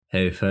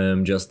Hey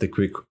fam, just a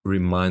quick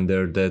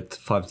reminder that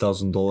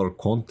 $5,000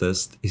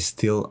 contest is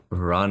still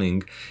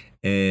running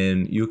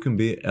and you can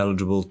be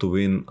eligible to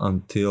win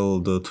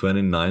until the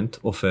 29th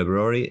of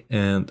February,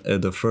 and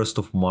at the 1st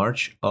of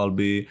March I'll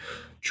be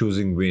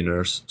choosing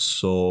winners.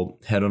 So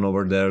head on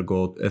over there,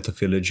 go at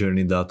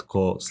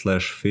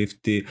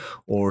affiliatejourney.co/50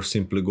 or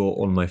simply go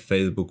on my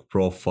Facebook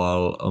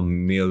profile,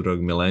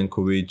 Miodrag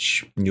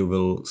Milenkovic. You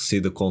will see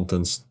the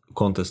contest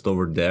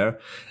over there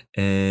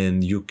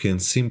and you can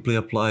simply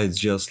apply. It's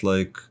just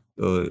like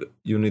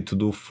you need to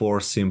do four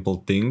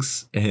simple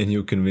things and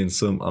you can win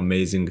some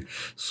amazing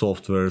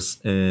softwares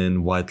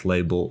and white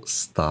label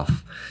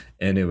stuff.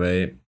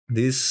 Anyway,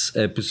 this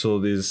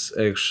episode is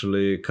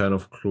actually kind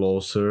of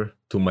closer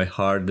to my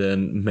heart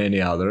than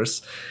many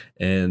others,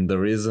 and the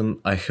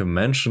reason I have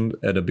mentioned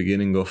at the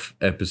beginning of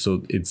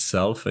episode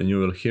itself, and you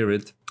will hear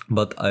it,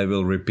 but I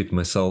will repeat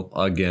myself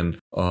again.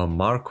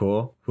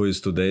 Marco, who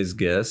is today's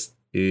guest,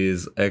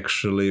 is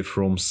actually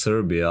from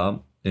Serbia,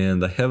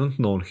 and I haven't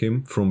known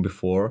him from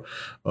before.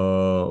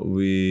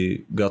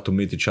 We got to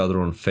meet each other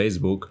on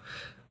Facebook.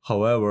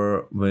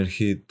 However, when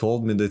he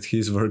told me that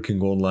he's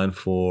working online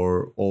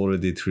for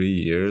already 3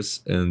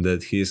 years and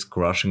that he's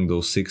crushing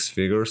those six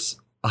figures,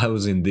 I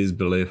was in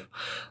disbelief.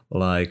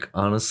 Like,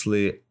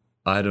 honestly,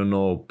 I don't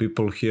know.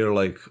 People here,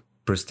 like,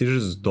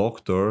 prestigious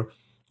doctor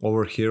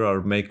over here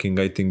are making,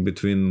 I think,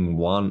 between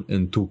 1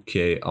 and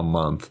 2k a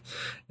month,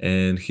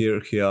 and here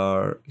he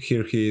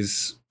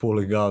is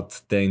pulling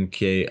out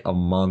 10k a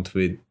month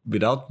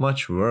without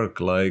much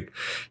work. Like,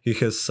 he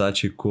has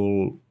such a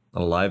cool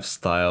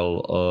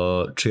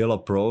lifestyle, chill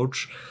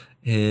approach,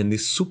 and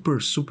is super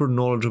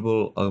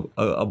knowledgeable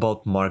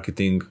about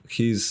marketing.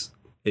 He's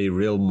a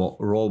real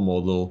role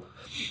model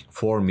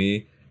for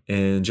me.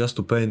 And just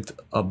to paint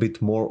a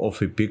bit more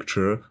of a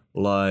picture,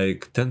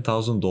 like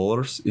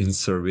 $10,000 in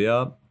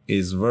Serbia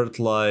is worth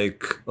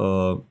like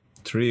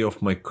three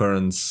of my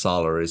current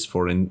salaries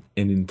for an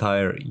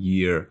entire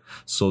year.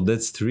 So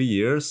that's 3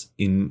 years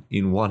in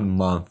 1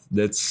 month.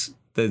 That's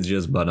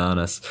just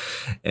bananas.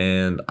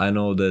 And I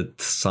know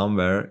that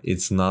somewhere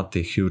it's not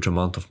a huge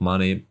amount of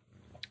money,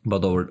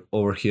 but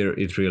over here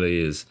it really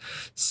is.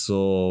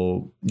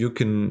 So you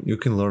can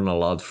learn a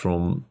lot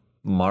from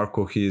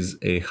Marco. He's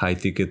a high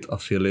ticket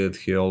affiliate.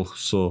 He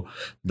also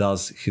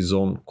does his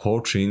own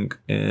coaching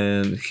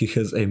and he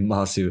has a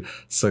massive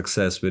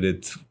success with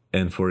it,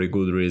 and for a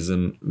good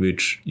reason,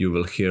 which you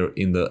will hear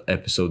in the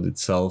episode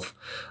itself.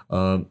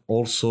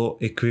 Also,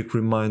 a quick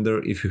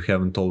reminder, if you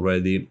haven't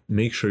already,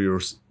 make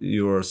sure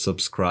you're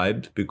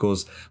subscribed,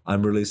 because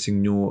I'm releasing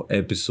new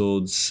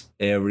episodes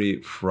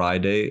every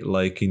Friday,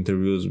 like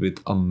interviews with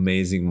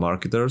amazing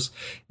marketers,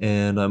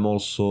 and I'm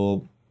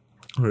also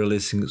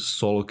releasing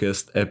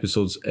solocast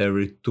episodes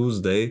every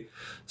Tuesday.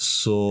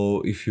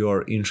 So if you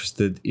are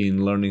interested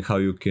in learning how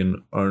you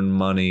can earn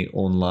money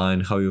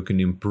online, how you can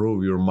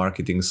improve your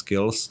marketing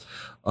skills,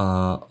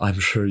 I'm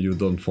sure you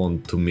don't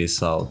want to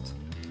miss out.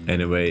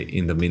 Anyway,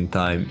 in the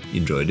meantime,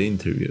 enjoy the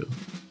interview.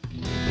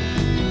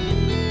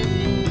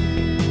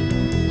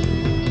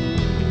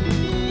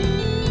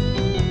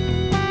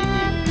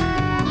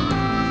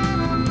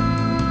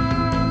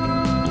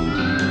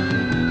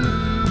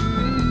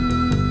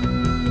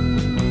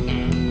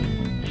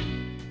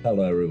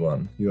 Hello,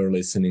 everyone. You're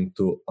listening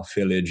to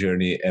Affiliate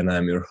Journey, and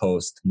I'm your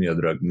host,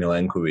 Miodrag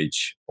Milenkovic.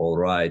 All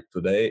right,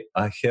 today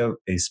I have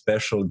a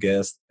special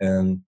guest,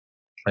 and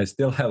I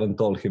still haven't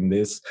told him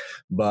this,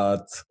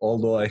 but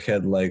although I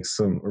had like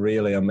some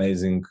really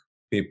amazing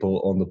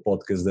people on the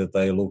podcast that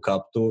I look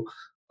up to,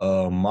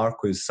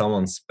 Marco is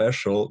someone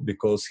special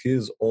because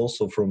he's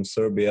also from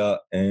Serbia,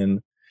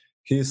 and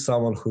he's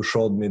someone who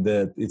showed me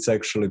that it's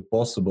actually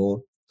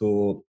possible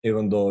to,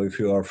 even though if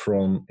you are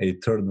from a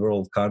third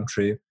world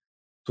country,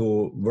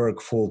 to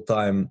work full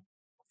time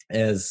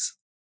as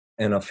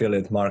an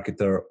affiliate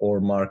marketer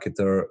or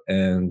marketer,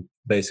 and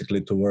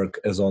basically to work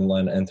as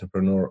online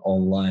entrepreneur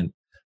online.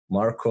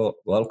 Marco,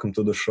 welcome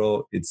to the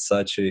show. It's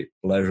such a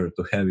pleasure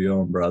to have you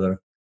on, brother.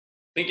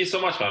 Thank you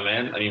so much, my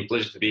man. I mean,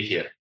 pleasure to be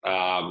here.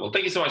 Well,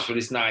 thank you so much for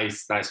these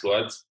nice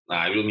words. It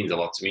really means a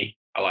lot to me.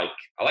 I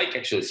like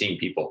actually seeing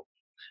people.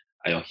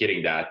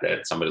 Hearing that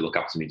somebody look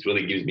up to me. It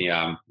really gives me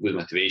good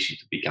motivation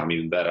to become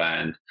even better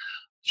and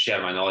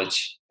share my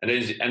knowledge. And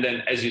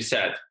then, as you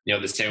said,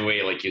 the same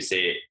way, like you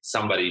say,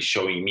 somebody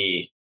showing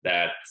me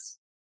that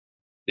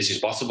this is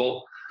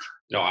possible.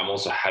 I'm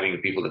also having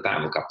people that I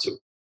look up to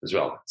as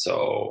well.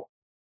 So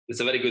it's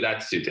a very good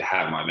attitude to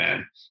have, my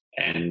man.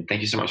 And thank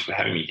you so much for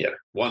having me here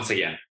once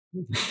again.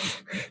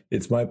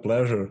 It's my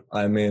pleasure.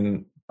 I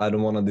mean, I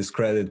don't want to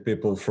discredit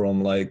people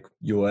from like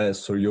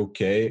US or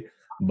UK,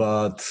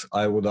 but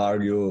I would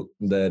argue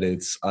that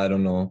it's, I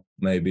don't know,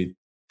 maybe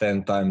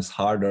 10 times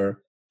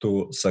harder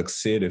to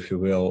succeed, if you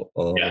will,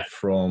 Yeah.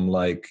 from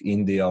like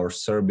India or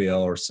Serbia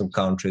or some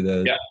country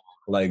that Yeah.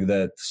 like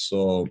that.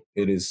 So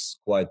it is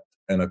quite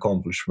an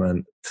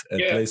accomplishment, at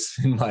Yeah. least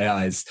in my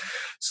eyes.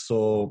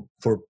 So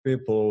for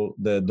people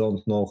that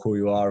don't know who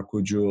you are,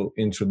 could you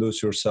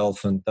introduce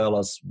yourself and tell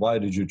us why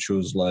did you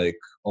choose like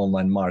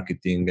online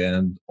marketing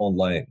and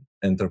online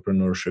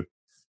entrepreneurship?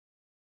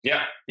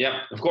 Yeah,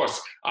 of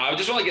course. I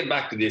just want to get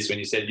back to this when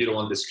you said you don't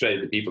want to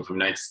discredit the people from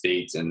United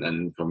States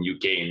and from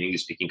UK and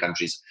English-speaking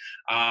countries.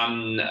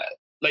 Um,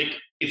 like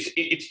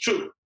it's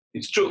true.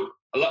 It's true.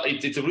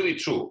 It's really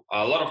true.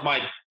 A lot of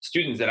my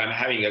students that I'm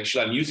having,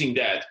 actually, I'm using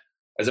that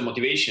as a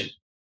motivation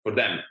for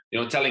them.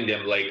 Telling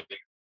them like,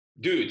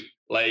 dude,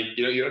 like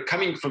you're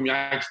coming from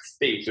United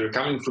States, you're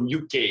coming from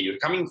UK, you're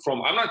coming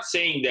from. I'm not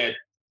saying that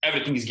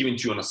everything is given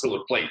to you on a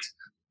silver plate,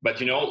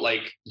 but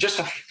like just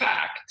a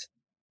fact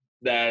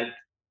that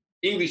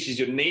English is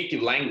your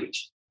native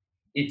language.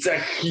 It's a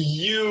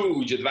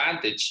huge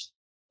advantage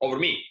over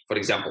me, for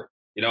example,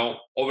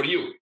 over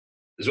you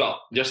as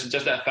well. Just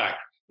that fact.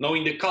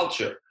 Knowing the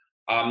culture,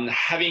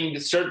 having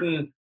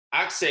certain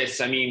access.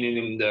 I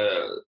mean,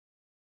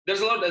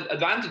 there's a lot of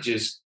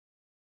advantages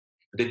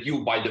that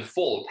you by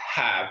default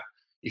have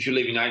if you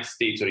live in the United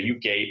States or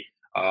UK,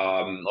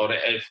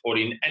 or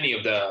in any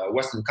of the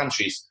Western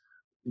countries.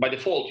 By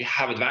default, you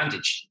have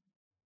advantage.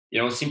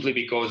 Simply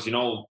because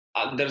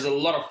there's a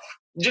lot of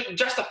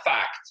just a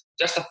fact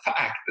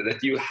that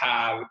you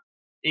have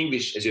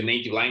English as your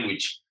native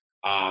language.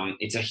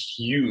 It's a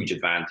huge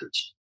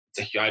advantage.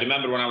 I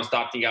remember when I was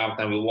starting out,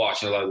 and we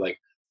watched a lot of like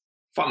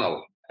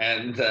Funnel,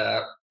 and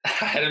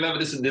I remember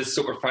this is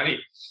super funny.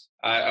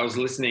 I was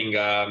listening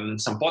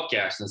some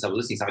podcasts, and so I was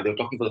listening something. They were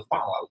talking about the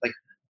funnel. I was like,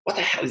 "What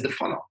the hell is the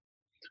funnel?"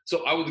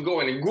 So I would go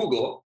in and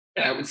Google,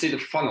 and I would see the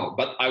funnel,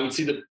 but I would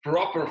see the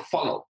proper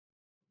funnel.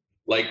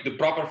 Like the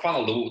proper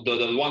funnel,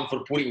 the one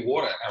for putting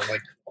water. And I was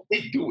like, what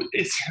do they do with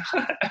this?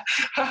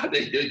 How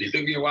they do it? It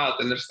took me a while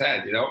to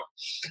understand,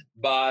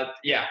 But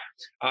yeah.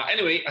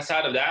 Anyway,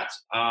 aside of that,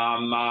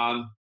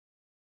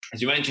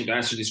 as you mentioned, to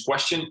answer this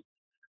question,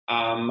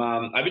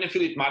 I've been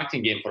affiliate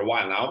marketing game for a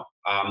while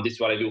now. This is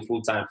what I do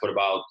full time for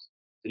about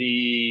 3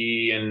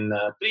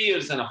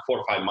 years and 4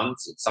 or 5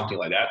 months, something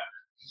like that.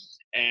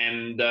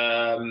 And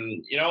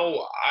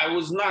I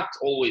was not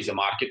always a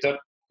marketer.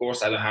 Of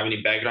course, I don't have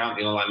any background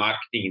in online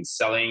marketing and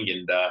selling,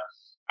 and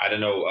I don't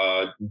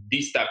know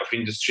this type of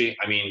industry.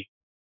 I mean,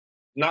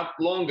 not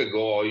long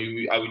ago,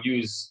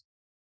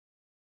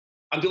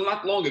 until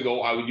not long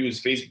ago, I would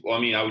use Facebook. I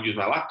mean, I would use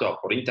my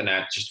laptop or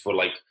internet just for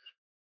like,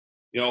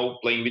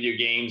 playing video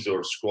games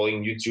or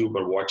scrolling YouTube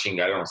or watching,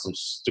 I don't know, some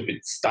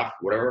stupid stuff,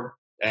 whatever.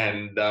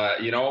 And I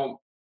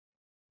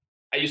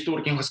used to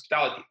work in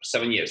hospitality for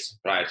 7 years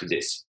prior to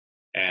this,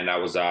 and I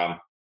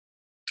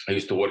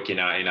used to work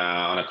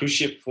on a cruise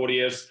ship for 4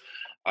 years,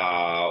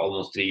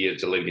 almost 3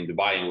 years. I lived in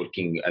Dubai and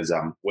working as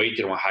a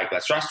waiter in a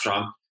high-class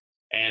restaurant.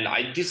 And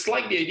I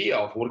disliked the idea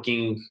of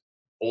working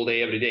all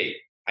day, every day.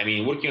 I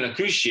mean, working on a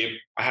cruise ship,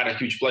 I had a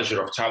huge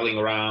pleasure of traveling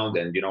around.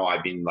 And,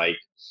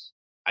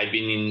 I've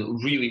been in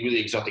really, really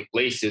exotic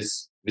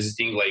places,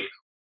 visiting like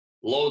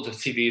loads of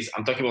cities.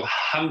 I'm talking about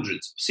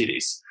hundreds of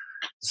cities.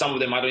 Some of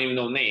them I don't even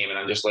know name, and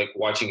I'm just like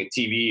watching a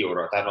TV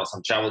or I don't know,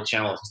 some travel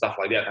channels and stuff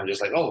like that. I'm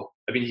just like, oh,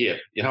 I've been here,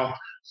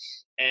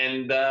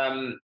 And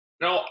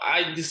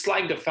I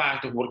dislike the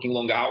fact of working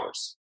long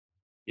hours.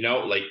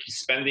 Like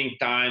spending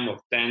time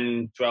of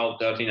 10, 12,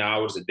 13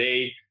 hours a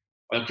day.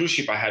 On a cruise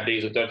ship, I had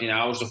days of 13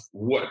 hours of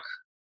work.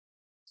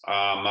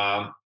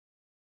 No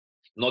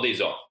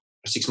days off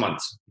for 6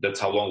 months. That's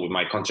how long would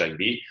my contract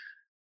be.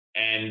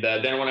 And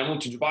then when I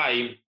moved to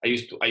Dubai, I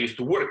used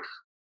to work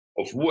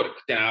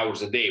 10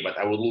 hours a day, but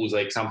I would lose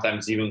like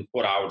sometimes even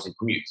 4 hours in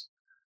commute.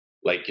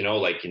 Like,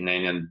 like in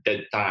a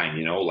dead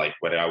time, like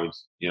where I would,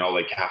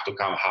 like have to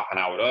come half an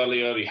hour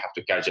earlier. You have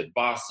to catch a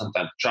bus,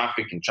 sometimes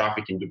traffic in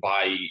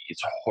Dubai,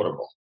 it's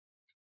horrible.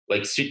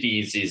 Like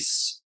cities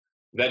is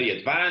very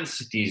advanced,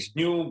 cities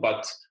new,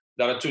 but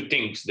there are two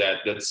things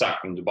that suck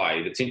in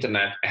Dubai. That's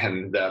internet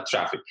and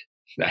traffic.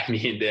 I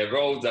mean, the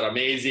roads are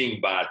amazing,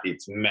 but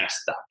it's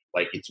messed up.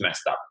 Like it's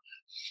messed up.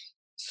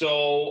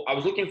 So I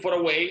was looking for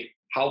a way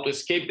how to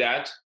escape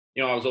that.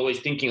 I was always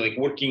thinking like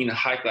working in a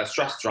high-class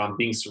restaurant,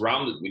 being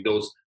surrounded with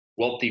those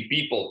wealthy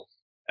people,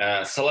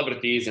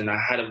 celebrities, and I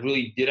had a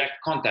really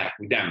direct contact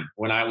with them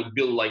when I would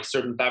build like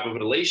certain type of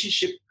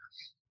relationship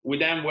with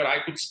them where I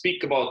could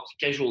speak about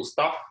casual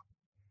stuff.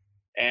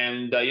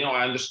 And,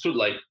 I understood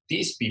like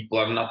these people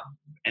are not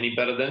any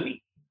better than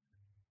me,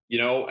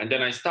 and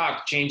then I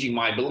start changing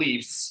my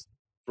beliefs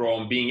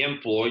from being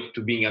employed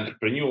to being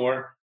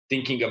entrepreneur,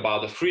 thinking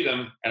about the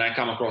freedom, and I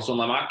come across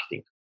online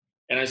marketing.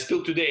 And I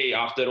still today,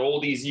 after all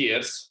these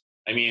years,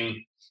 I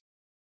mean,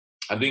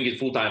 I'm doing it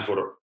full time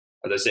for,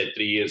 as I said,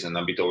 3 years and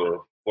a bit over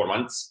 4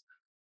 months.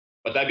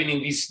 But I've been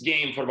in this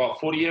game for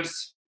about 4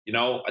 years,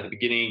 at the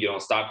beginning,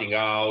 starting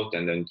out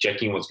and then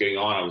checking what's going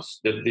on.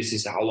 This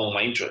is how long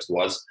my interest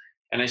was.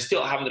 And I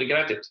still haven't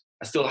regretted.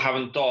 I still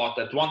haven't thought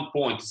at one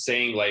point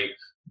saying like,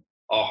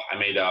 oh, I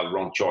made a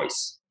wrong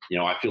choice.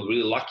 I feel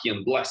really lucky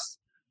and blessed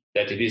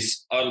that at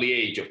this early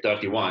age of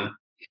 31,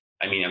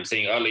 I mean, I'm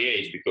saying early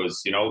age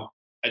because,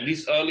 at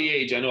this early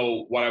age, I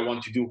know what I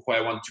want to do, who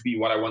I want to be,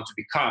 what I want to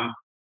become.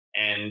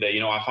 And,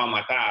 I found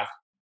my path.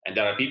 And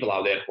there are people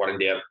out there who are in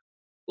their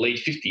late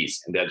 50s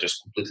and they're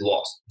just completely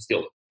lost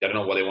still. They don't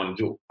know what they want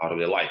to do out of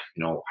their life.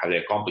 Have they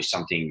accomplished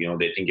something?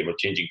 They think about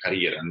changing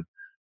career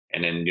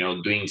and then,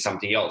 doing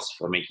something else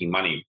for making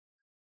money.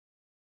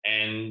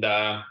 And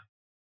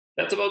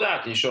that's about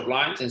that in short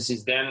lines. And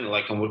since then,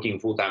 like, I'm working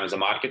full time as a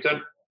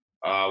marketer,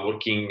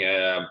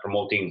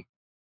 promoting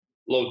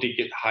low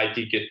ticket, high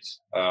ticket,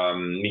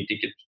 mid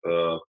ticket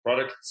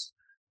products,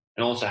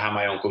 and also have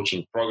my own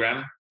coaching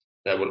program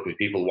that I work with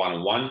people one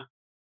on one.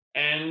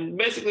 And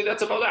basically,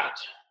 that's about that.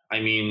 I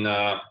mean,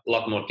 a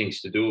lot more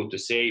things to do to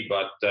say,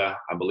 but I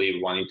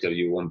believe one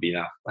interview won't be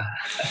enough.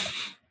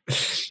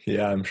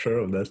 Yeah, I'm sure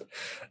of that.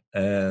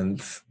 And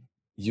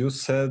you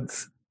said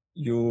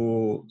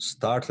you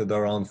started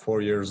around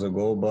 4 years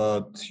ago,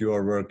 but you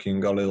are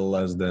working a little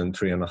less than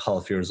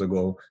 3.5 years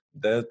ago.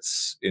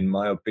 That's, in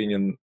my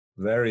opinion,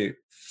 very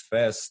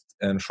fast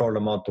and short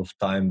amount of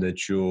time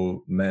that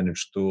you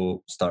managed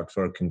to start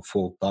working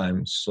full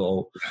time.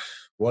 So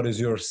what is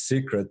your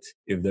secret,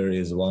 if there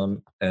is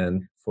one?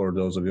 And for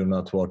those of you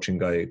not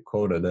watching, I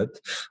coded it.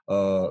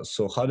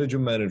 So how did you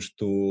manage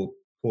to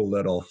pull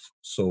that off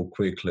so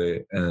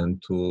quickly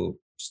and to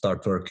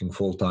start working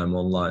full time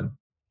online?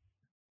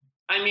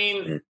 I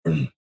mean,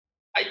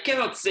 I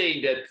cannot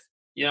say that,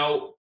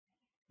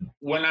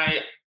 when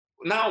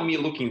me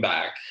looking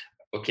back,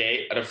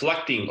 okay,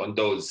 reflecting on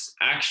those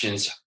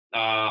actions,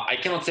 I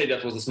cannot say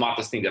that was the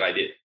smartest thing that I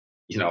did.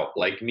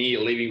 Like me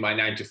leaving my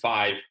 9 to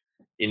 5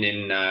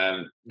 in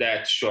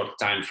that short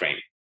time frame.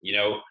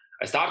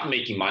 I started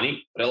making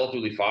money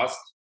relatively fast.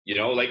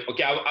 Like,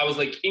 okay, I was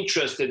like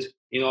interested,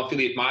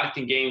 affiliate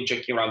marketing game,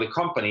 checking around the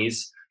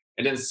companies,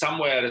 and then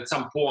somewhere at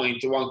some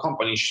point, one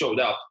company showed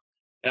up,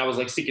 and I was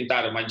like sick and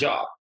tired of my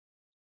job,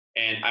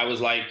 and I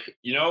was like,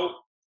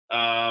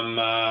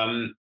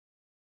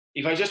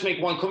 if I just make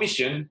one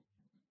commission,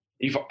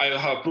 if I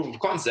have a proof of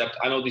concept,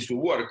 I know this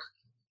will work,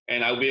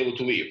 and I'll be able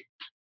to leave,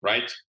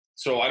 right?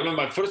 So I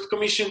remember my first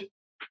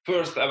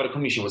ever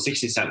commission was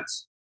 60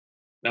 cents.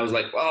 And I was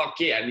like, well,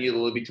 okay, I need a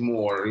little bit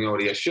more,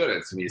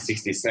 reassurance. I mean,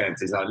 60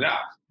 cents is not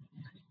enough.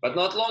 But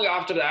not long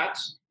after that,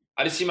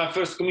 I received my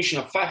first commission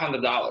of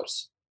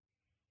 $500.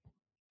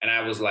 And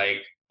I was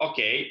like,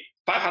 okay,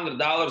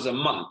 $500 a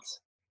month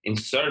in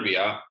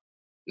Serbia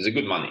is a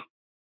good money.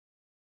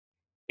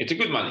 It's a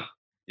good money.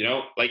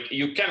 Like,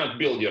 you cannot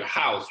build your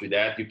house with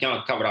that. You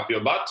cannot cover up your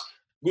butt.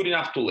 Good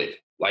enough to live,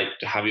 like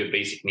to have your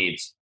basic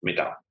needs met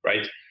up,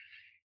 right?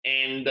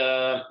 And,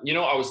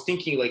 I was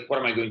thinking, like, what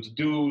am I going to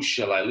do?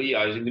 Shall I leave?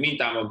 In the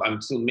meantime,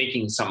 I'm still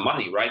making some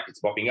money, right? It's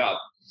popping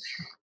up.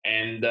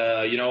 And,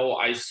 I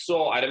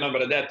remember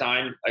at that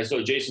time, I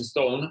saw Jason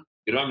Stone.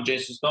 You remember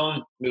Jason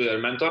Stone, Millionaire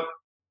Mentor?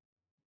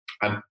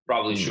 I'm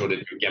probably sure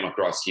that you came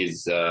across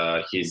his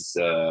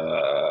Instagram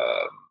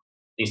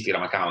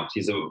account.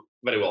 He's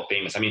very well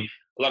famous. I mean,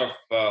 a lot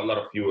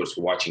of viewers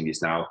who are watching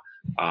this now,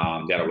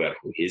 they're aware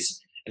who he is.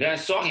 And then I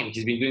saw him.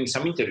 He's been doing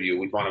some interview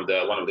with one of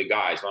the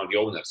guys, one of the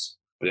owners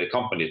of the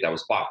company that I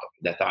was part of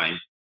at that time.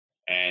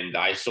 And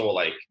I saw,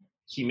 like,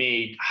 he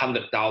made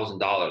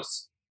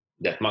 $100,000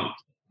 that month.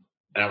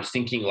 And I was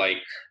thinking,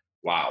 like,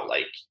 wow,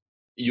 like,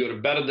 you're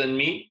better than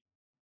me.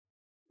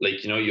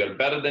 Like, you're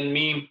better than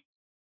me,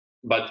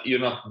 but you're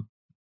not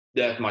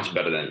that much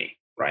better than me,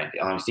 right?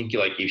 And I was thinking,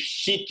 like, if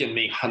he can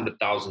make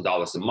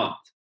 $100,000 a month,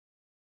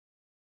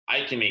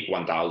 I can make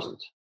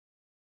 1,000.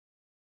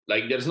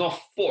 Like, there's no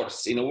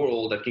force in the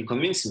world that can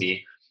convince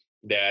me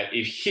that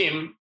if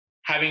him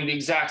having the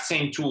exact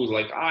same tools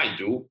like I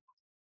do,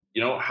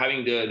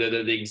 having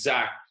the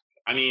exact,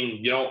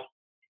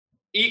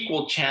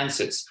 equal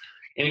chances,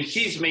 and if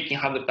he's making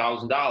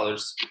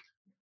 $100,000,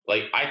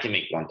 like, I can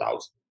make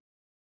 1,000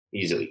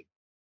 easily.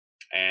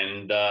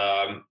 And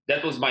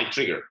that was my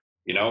trigger.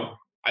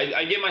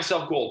 I gave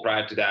myself goal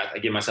prior to that. I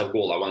gave myself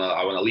goal. I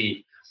wanna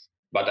leave.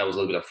 But I was a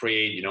little bit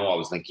afraid, I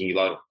was thinking a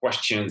lot of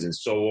questions and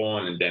so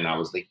on. And then I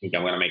was thinking,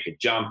 I'm going to make a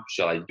jump.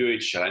 Shall I do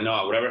it? Shall I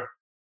not? Whatever.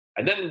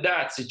 And then in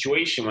that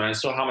situation, when I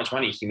saw how much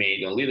money he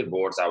made on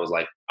leaderboards, I was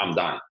like, I'm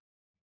done.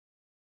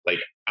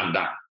 Like, I'm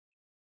done.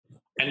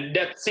 And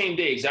that same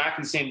day,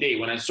 exactly the same day,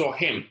 when I saw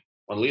him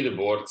on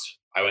leaderboards,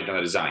 I went and I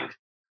resigned.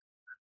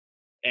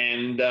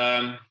 And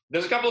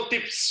there's a couple of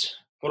tips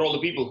for all the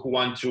people who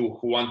want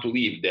to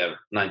leave their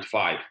 9 to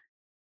 5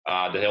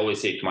 that I always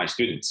say to my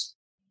students.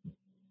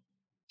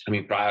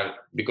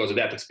 Because of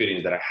that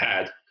experience that I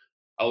had,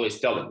 I always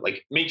tell them,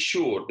 like, make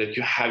sure that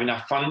you have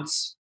enough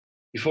funds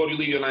before you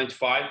leave your 9 to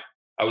 5.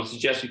 I would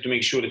suggest you to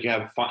make sure that you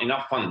have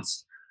enough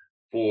funds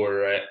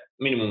for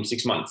minimum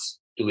 6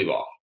 months to live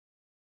off.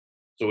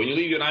 So when you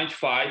leave your 9 to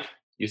 5,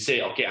 you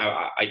say, okay,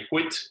 I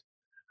quit.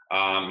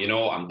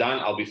 I'm done.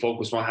 I'll be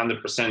focused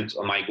 100%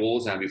 on my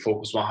goals, and I'll be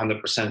focused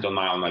 100% on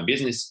my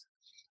business.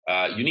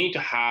 You need to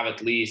have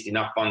at least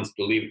enough funds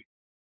to live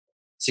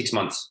 6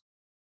 months.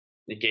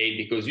 Okay,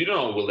 because you don't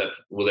know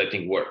will that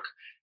thing work.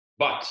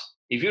 But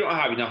if you don't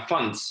have enough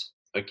funds,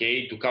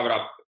 okay, to cover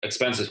up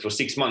expenses for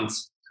 6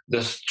 months,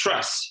 the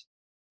stress,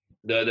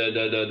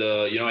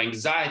 the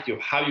anxiety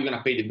of how you're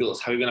gonna pay the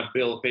bills, how you're gonna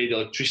pay the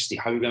electricity,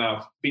 how you're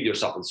gonna feed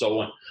yourself, and so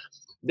on.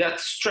 That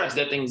stress,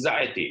 that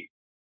anxiety,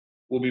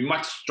 will be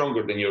much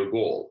stronger than your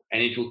goal,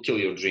 and it will kill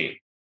your dream.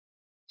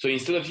 So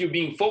instead of you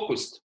being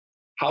focused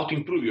how to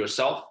improve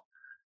yourself,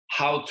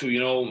 how to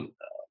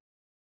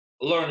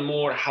learn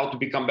more how to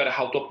become better,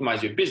 how to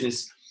optimize your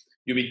business,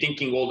 you'll be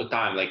thinking all the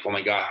time, like, oh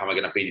my God, how am I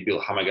going to pay the bill?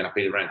 How am I going to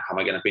pay the rent? How am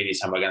I going to pay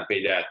this? How am I going to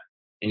pay that?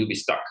 And you'll be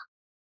stuck.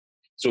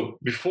 So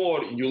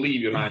before you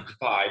leave your 9 to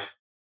 5,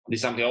 this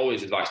is something I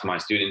always advise to my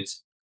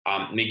students,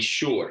 make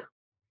sure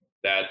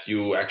that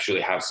you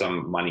actually have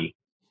some money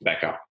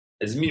back up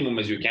as minimum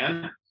as you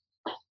can.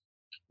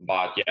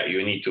 But yeah,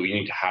 you need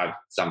to have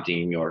something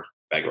in your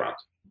background.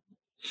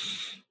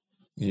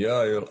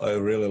 Yeah, I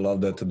really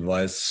love that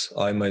advice.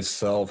 I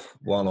myself,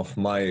 one of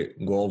my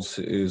goals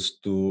is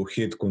to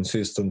hit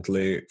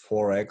consistently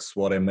 4x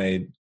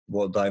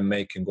what I'm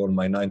making on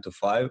my 9 to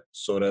 5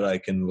 so that I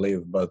can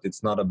live. But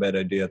it's not a bad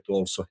idea to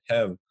also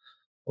have,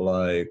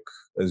 like,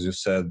 as you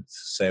said,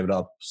 saved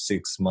up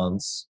 6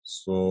 months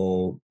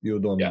so you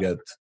don't get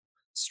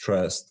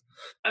stressed.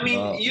 I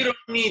mean, you don't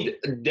need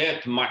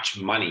that much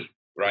money,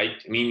 right?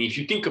 I mean, if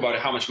you think about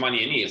it, how much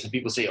money I need, some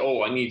people say,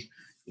 oh, I need,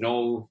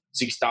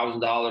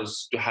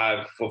 $6,000 to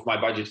have of my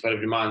budget for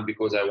every month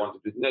because I want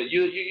to do. No,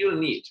 you don't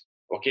need.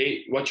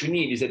 Okay, what you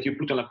need is that you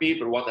put on a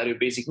paper what are your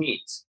basic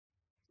needs: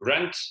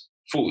 rent,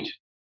 food.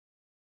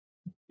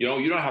 You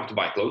don't have to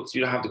buy clothes.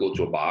 You don't have to go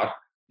to a bar.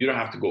 You don't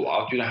have to go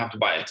out. You don't have to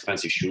buy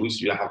expensive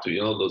shoes. You don't have to,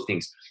 those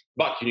things.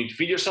 But you need to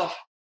feed yourself.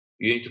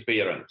 You need to pay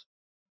your rent.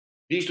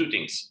 These two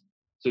things.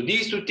 So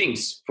these two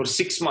things for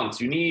 6 months,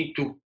 you need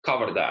to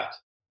cover that.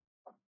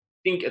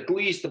 Think at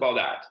least about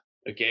that,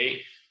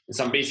 okay? And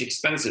some basic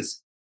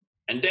expenses.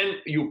 And then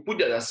you put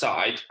that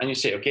aside and you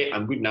say, okay,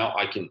 I'm good now.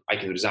 I can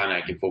resign.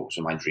 I can focus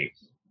on my dream,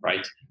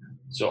 right?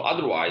 So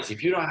otherwise,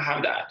 if you don't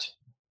have that,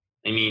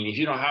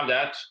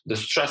 the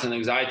stress and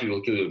anxiety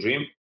will kill your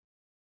dream.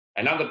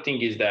 Another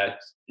thing is that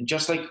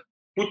just like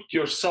put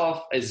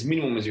yourself as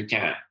minimum as you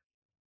can.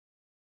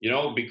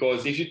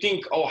 Because if you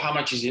think, oh, how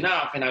much is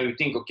enough? And now you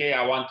think, okay,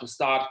 I want to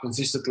start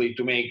consistently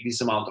to make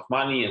this amount of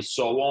money and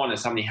so on, and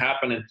something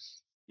happened. And,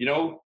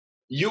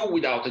 you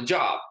without a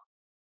job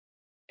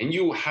and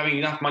you having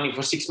enough money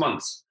for 6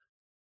 months,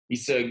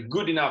 it's a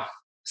good enough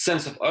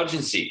sense of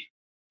urgency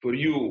for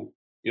you,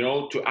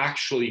 to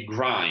actually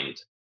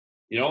grind.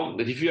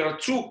 That if you are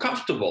too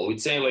comfortable with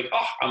saying like,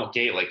 oh, I'm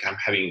okay, like I'm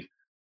having,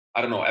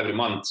 I don't know, every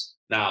month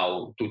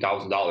now,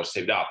 $2,000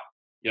 saved up,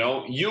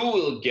 you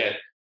will get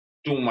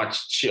too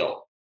much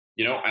chill,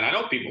 and I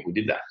know people who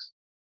did that.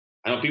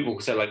 I know people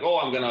who said like, oh,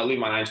 I'm going to leave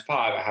my 9 to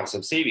 5. I have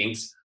some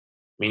savings.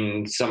 I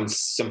mean, some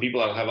people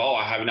that have, oh,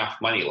 I have enough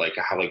money. Like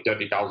I have like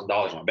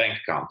 $30,000 in my bank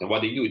account. And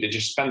what they do, they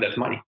just spend that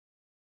money.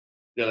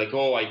 They're like,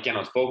 oh, I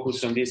cannot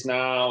focus on this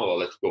now. Or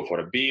let's go for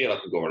a beer.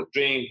 Let's go for a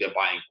drink. They're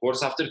buying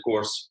course after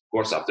course,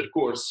 course after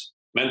course,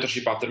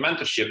 mentorship after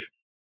mentorship,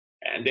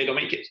 and they don't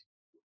make it.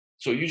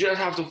 So you just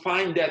have to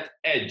find that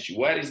edge.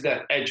 Where is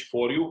that edge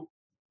for you?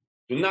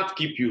 To not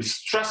keep you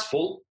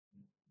stressful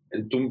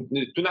and to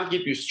not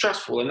keep you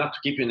stressful and not to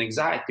keep you in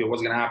anxiety of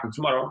what's going to happen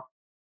tomorrow,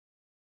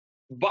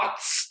 but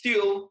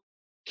still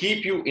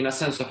keep you in a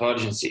sense of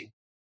urgency,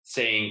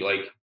 saying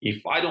like,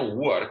 if I don't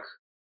work,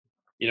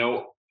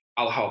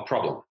 I'll have a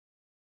problem.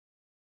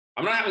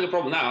 I'm not having a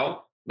problem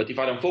now, but if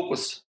I don't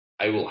focus,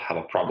 I will have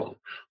a problem.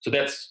 So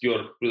that's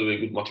your really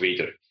good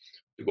motivator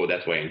to go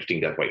that way and to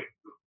think that way.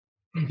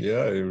 Yeah,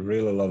 I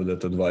really love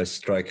that advice,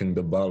 striking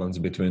the balance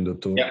between the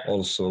two. Yeah.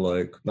 Also,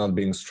 like not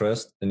being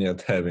stressed and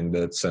yet having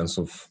that sense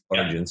of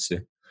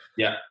urgency.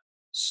 Yeah.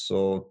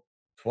 So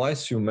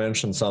twice you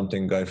mentioned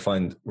something I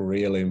find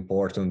really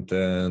important,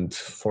 and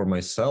for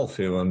myself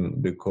even,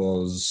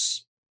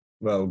 because,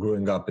 well,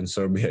 growing up in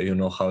Serbia, you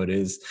know how it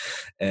is.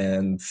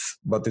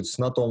 But it's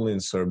not only in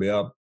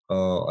Serbia.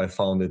 I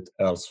found it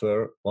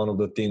elsewhere. One of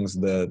the things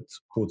that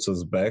puts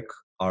us back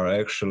are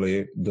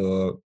actually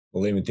the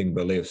limiting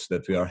beliefs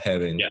that we are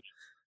having. Yeah.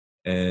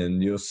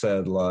 And you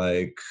said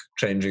like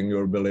changing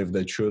your belief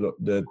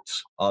that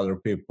other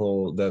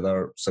people that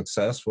are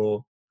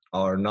successful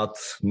are not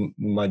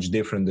much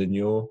different than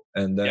you,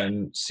 and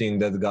then seeing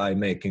that guy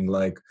making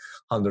like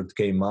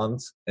 100K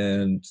month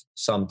and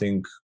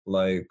something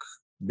like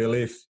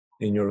belief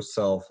in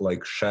yourself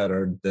like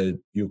shattered that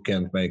you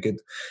can't make it.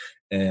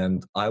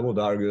 And I would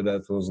argue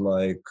that was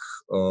like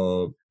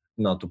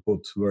not to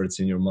put words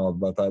in your mouth,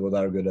 but I would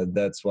argue that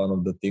that's one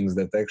of the things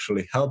that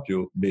actually help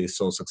you be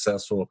so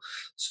successful.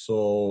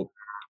 So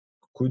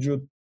could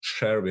you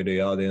share with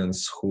the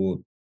audience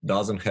who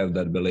doesn't have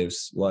that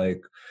beliefs,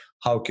 like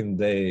how can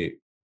they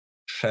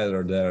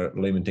shatter their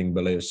limiting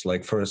beliefs?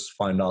 Like first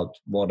find out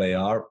what they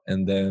are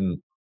and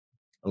then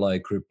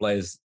like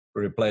replace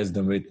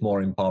them with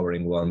more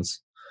empowering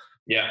ones.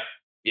 Yeah.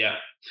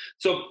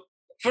 So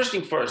first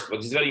thing first, what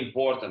is very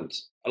important,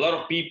 a lot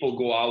of people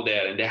go out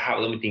there and they have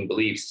limiting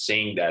beliefs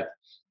thinking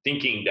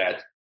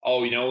that,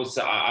 oh,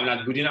 so I'm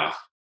not good enough.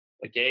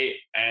 Okay.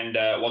 And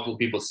what will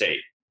people say?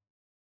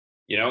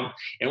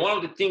 And one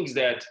of the things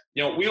that,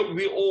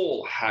 we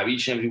all have,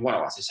 each and every one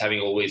of us is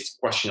having always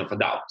question of a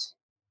doubt.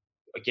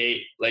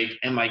 Okay. Like,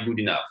 am I good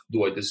enough?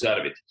 Do I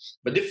deserve it?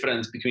 The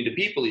difference between the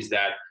people is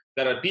that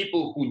there are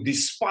people who,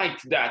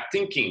 despite that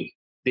thinking,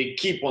 they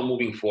keep on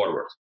moving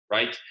forward,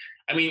 right?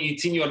 I mean,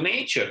 it's in your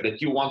nature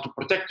that you want to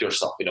protect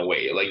yourself in a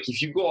way. Like if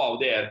you go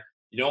out there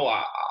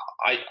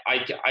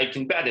I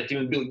can bet that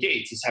even Bill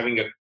Gates is having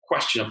a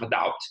question of a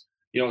doubt,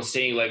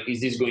 saying like,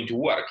 is this going to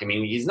work? I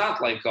mean, he's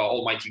not like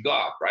Almighty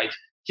God, right?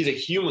 He's a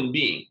human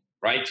being,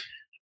 right?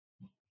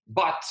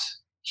 But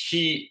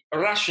he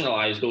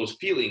rationalized those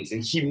feelings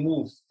and he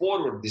moved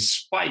forward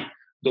despite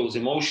those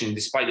emotions,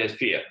 despite that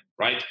fear,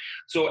 right?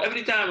 So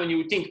every time when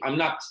you think I'm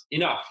not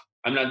enough,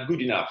 I'm not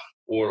good enough,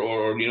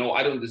 or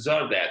I don't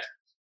deserve that,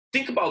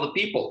 think about the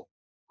people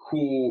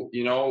who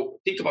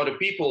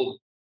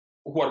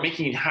are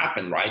making it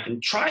happen, right?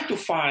 And try to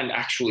find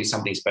actually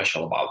something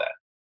special about that.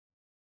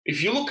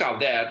 If you look out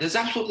there, there's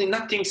absolutely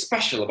nothing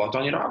special about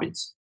Tony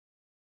Robbins.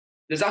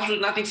 There's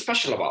absolutely nothing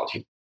special about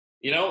him.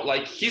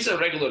 Like he's a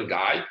regular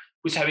guy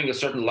who's having a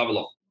certain level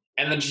of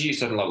energy, a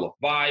certain level of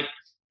vibe.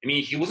 I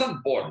mean, he was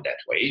not born that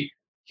way.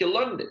 He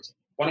learned it.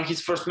 One of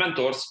his first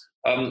mentors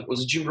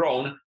was Jim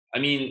Rohn. I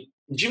mean,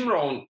 Jim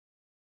Rohn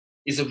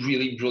is a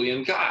really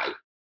brilliant guy.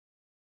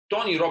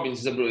 Tony Robbins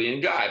is a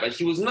brilliant guy, but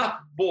he was not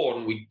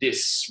born with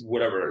this,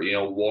 whatever,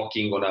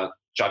 walking on a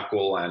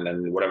charcoal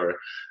and whatever,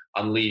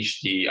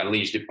 unleash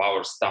the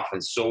power stuff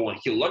and so on.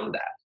 He learned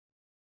that.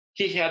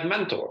 He had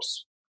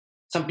mentors.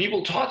 Some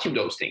people taught him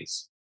those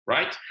things,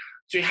 right?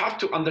 So you have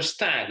to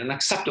understand and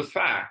accept the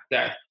fact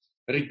that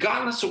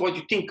regardless of what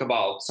you think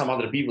about some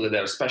other people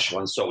that are special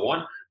and so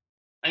on,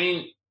 I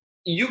mean,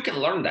 you can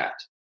learn that,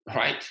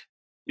 right?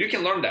 You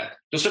can learn that.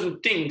 There's certain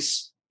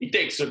things, it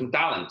takes certain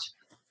talent.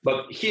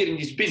 But here in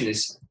this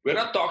business, we're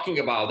not talking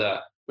about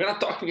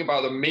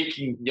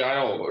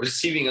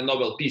receiving a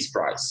Nobel Peace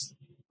Prize.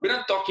 We're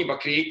not talking about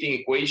creating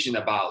equation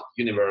about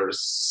universe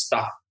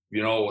stuff,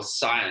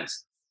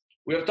 science.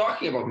 We're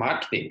talking about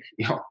marketing,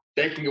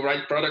 taking the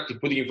right product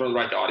and putting it in front of the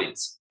right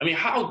audience. I mean,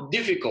 how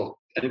difficult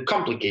and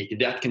complicated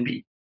that can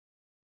be.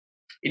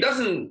 It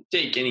doesn't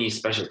take any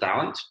special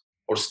talent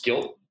or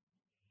skill,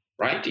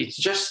 right? It's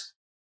just,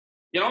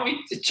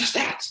 it's just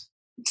that.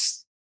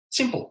 It's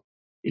simple.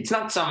 It's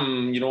not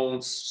some,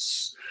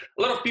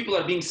 a lot of people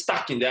are being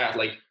stuck in that,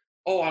 like,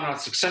 oh, I'm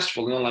not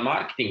successful in online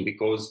marketing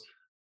because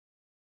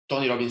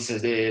Tony Robbins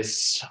says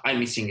this, I'm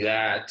missing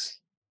that.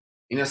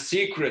 In a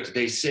secret,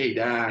 they say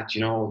that,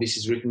 this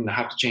is written, I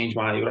have to change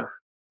my...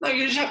 No,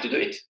 you just have to do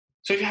it.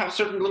 So if you have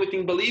certain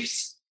limiting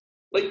beliefs,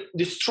 like,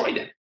 destroy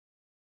them.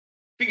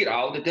 Figure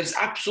out that there's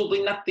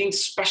absolutely nothing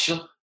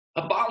special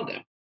about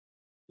them.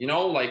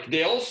 Like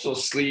they also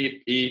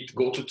sleep, eat,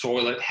 go to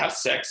toilet, have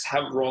sex,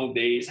 have wrong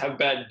days, have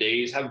bad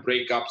days, have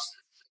breakups,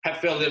 have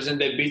failures in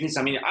their business.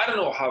 I mean, I don't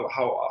know how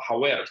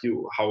aware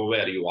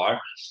you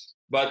are,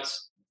 but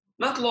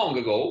not long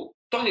ago,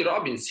 Tony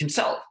Robbins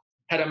himself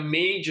had a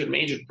major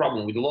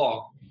problem with the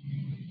law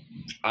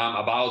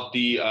about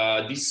the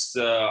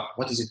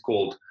what is it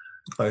called?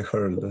 I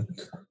heard that.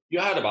 You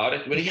heard about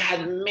it, but he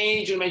had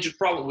major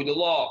problem with the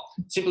law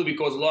simply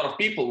because a lot of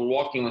people were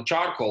walking on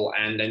charcoal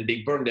and then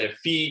they burned their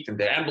feet and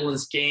the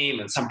ambulance came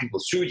and some people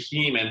sued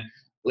him and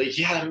like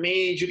he had a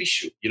major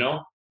issue,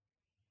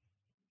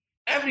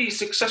 Every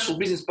successful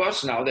business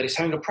person now that is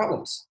having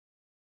problems.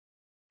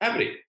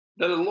 There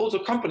are loads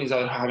of companies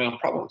that are having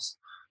problems.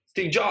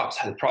 Steve Jobs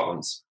had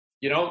problems,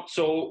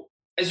 So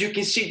as you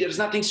can see, there's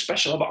nothing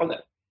special about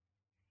them.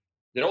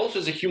 They're also,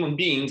 as a human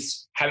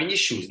beings, having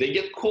issues. They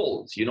get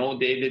cold,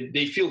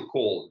 they feel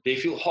cold, they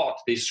feel hot,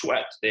 they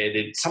sweat.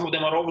 Some of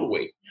them are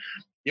overweight.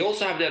 They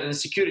also have their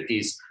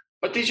insecurities,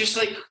 but they just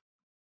like,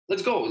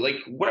 let's go, like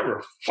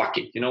whatever, fuck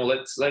it,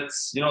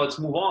 let's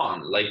move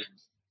on. Like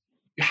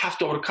you have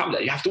to overcome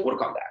that. You have to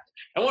work on that.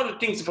 And one of the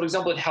things, for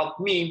example, that helped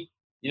me,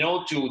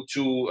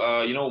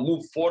 to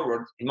move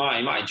forward in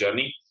my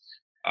journey,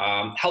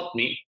 helped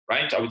me,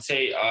 right? I would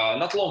say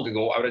not long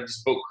ago, I read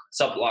this book,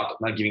 Subplot of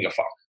Not Giving a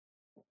Fuck.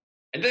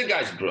 And that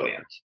guy's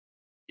brilliant.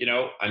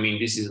 I mean,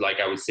 this is like,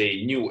 I would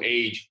say, new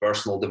age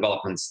personal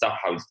development stuff,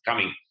 how it's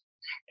coming.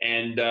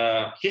 And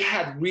he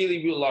had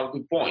really a lot of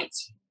good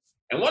points.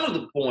 And one of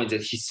the points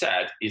that he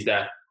said is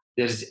that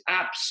there's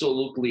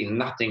absolutely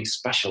nothing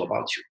special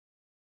about you.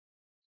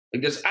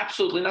 Like there's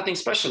absolutely nothing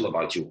special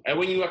about you. And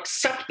when you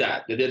accept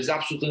that there's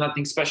absolutely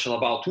nothing special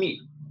about me,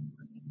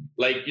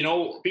 like,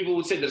 people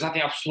would say there's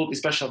nothing absolutely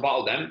special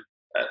about them,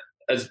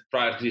 as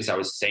prior to this I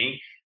was saying.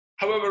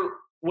 However,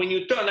 when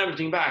you turn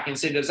everything back and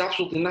say there's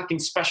absolutely nothing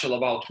special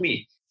about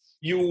me,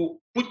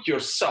 you put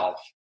yourself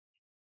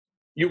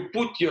in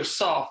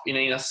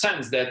a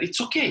sense that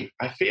it's okay.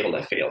 I failed.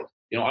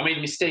 I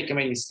made mistake.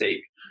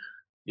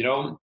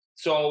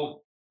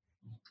 So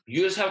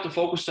you just have to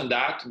focus on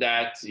that,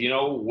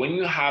 when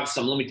you have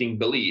some limiting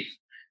belief,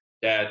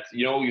 that,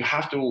 you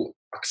have to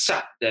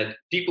accept that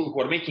people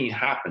who are making it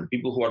happen,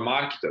 people who are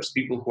marketers,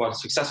 people who are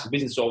successful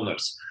business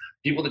owners,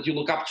 people that you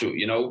look up to,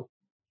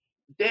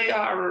 they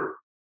are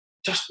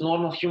just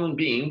normal human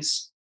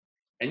beings.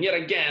 And yet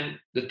again,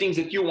 the things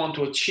that you want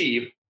to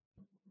achieve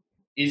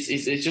is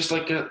just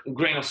like a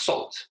grain of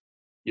salt.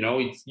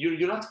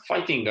 You're not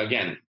fighting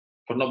again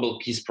for Nobel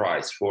Peace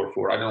Prize,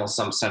 for I don't know,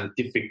 some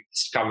scientific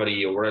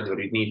discovery or whatever.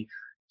 You need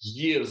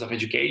years of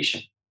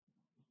education.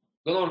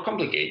 Don't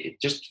overcomplicate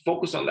it. Just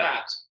focus on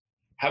that.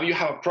 You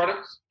have a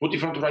product, put it in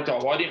front of the right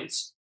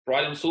audience,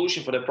 provide them a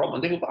solution for their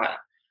problem, they will buy.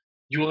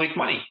 you will make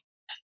money.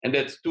 And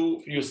that's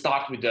you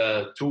start with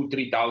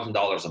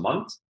 $2,000-$3,000 a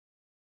month.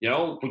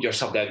 Put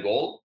yourself that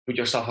goal, put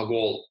yourself a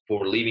goal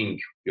for leaving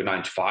your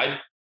 9 to 5,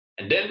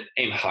 and then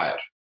aim higher.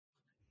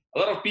 A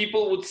lot of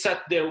people would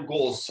set their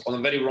goals on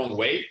a very wrong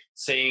way,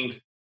 saying,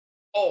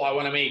 oh, I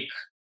want to make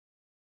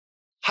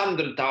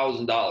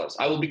 $100,000.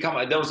 I will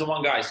become, there was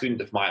one guy,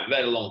 student of mine,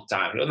 very long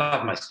time,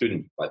 not my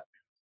student, but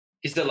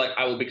he said, like,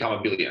 I will become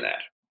a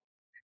billionaire.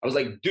 I was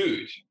like,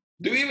 dude,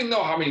 do you even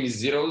know how many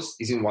zeros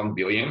is in 1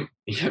 billion?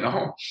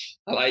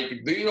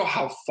 Like, do you know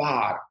how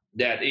far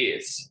that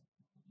is?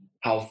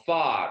 How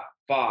far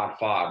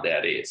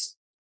that is?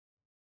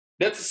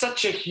 That's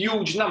such a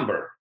huge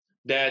number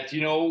that,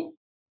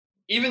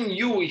 even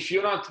you, if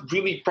you're not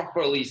really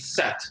properly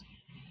set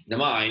the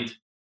mind,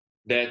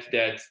 that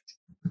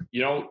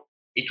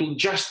it will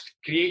just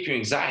create you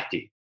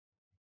anxiety,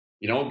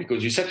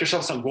 because you set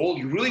yourself some goal,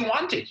 you really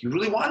want it, you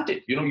want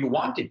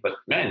it, but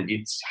man,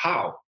 it's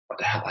how? What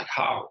the hell, like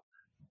how?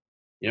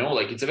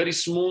 Like it's a very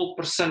small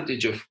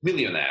percentage of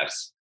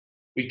millionaires.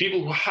 With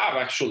people who have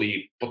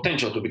actually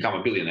potential to become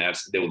a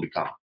billionaires, they will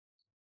become.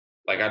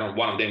 Like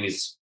one of them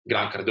is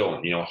Grant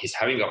Cardone. He's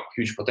having a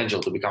huge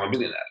potential to become a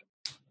billionaire.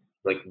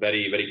 Like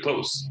very, very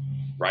close,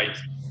 right?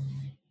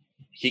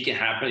 He can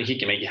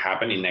make it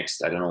happen in next,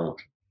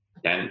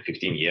 10,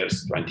 15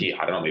 years, 20,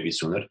 maybe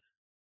sooner.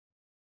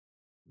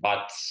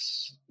 But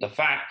the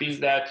fact is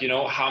that,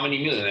 how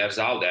many millionaires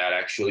out there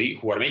actually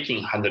who are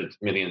making $100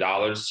 million,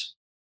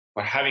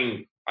 or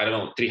having,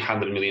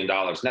 $300 million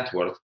net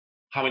worth,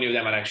 how many of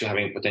them are actually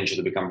having potential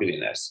to become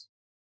billionaires?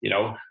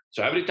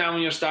 So every time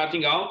when you're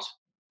starting out,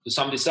 to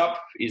sum this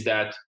up, is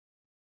that,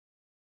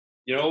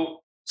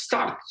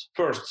 start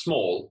first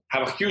small,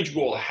 have a huge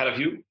goal ahead of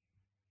you,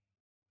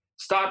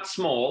 start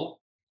small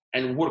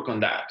and work on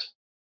that.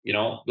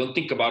 Don't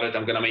think about it,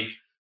 I'm going to make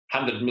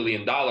 $100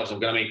 million, I'm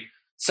going to make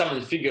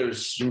 7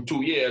 figures in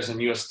 2 years,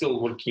 and you're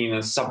still working in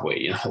a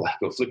Subway,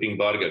 like flipping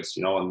burgers,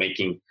 and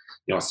making,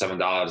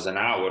 $7 an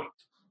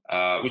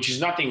hour, which is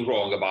nothing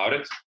wrong about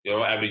it.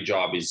 Every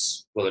job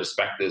is well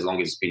respected as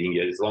long as feeding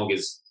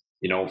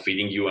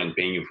you and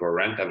paying you for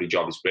rent. Every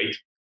job is great.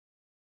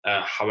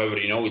 However,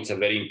 it's a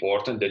very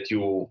important that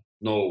you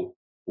know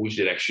which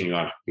direction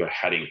you're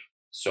heading,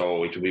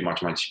 so it will be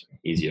much, much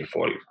easier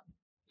for you.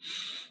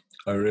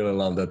 I really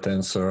love that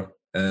answer.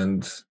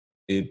 And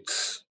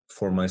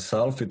for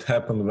myself, it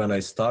happened when I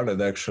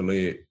started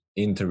actually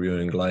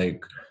interviewing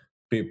like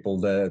people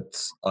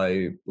that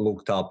I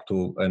looked up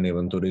to, and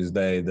even to this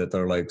day, that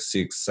are like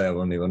 6,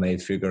 7, even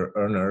 8-figure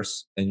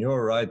earners. And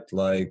you're right,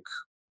 like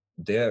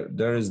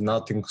there is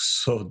nothing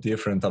so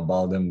different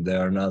about them. They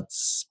are not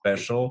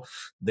special.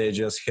 They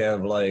just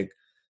have like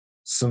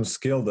some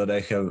skill that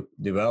I have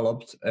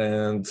developed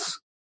and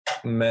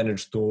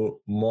managed to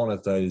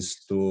monetize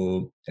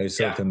to a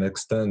certain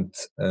extent.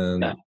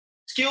 And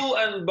skill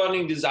and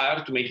burning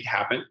desire to make it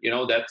happen.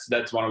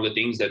 That's one of the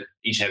things that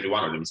each and every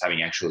one of them is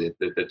having. Actually,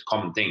 that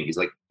common thing is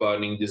like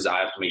burning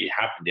desire to make it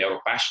happen. They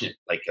are passionate,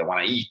 like they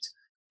want to eat,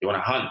 they want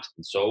to hunt,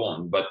 and so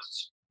on. But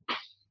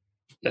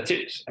that's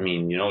it.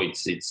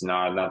 It's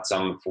not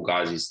some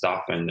fugazi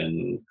stuff,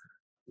 and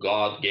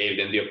God gave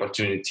them the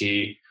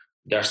opportunity.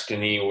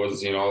 Destiny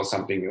was,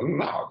 something.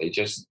 No, they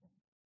just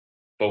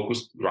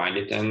focused,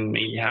 grinded, and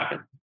made it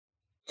happen.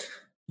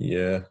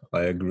 Yeah,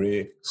 I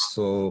agree.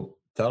 So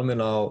tell me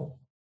now,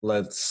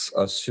 let's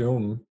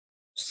assume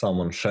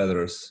someone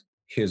shatters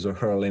his or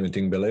her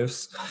limiting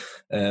beliefs,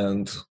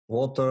 and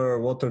what are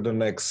the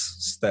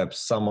next steps?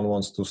 Someone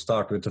wants to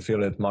start with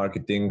affiliate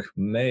marketing,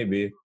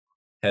 maybe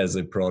has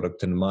a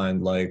product in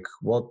mind. Like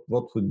what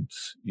would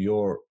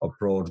your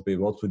approach be?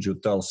 What would you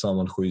tell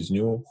someone who is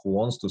new, who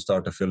wants to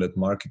start affiliate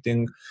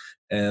marketing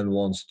and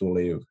wants to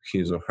leave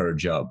his or her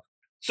job?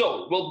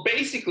 So, well,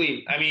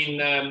 basically,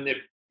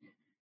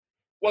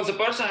 once a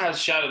person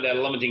has shattered their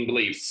limiting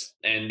beliefs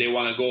and they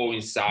want to go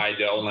inside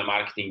the online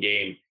marketing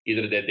game,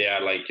 either that they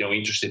are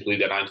interested to leave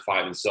their 9 to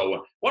 5 and so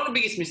on. One of the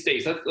biggest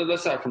mistakes,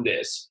 let's start from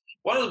this.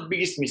 One of the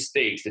biggest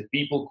mistakes that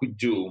people could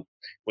do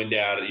when they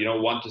are,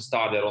 want to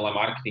start their online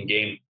marketing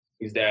game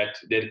is that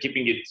they're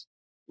keeping it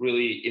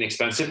really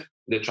inexpensive.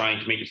 They're trying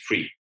to make it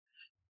free.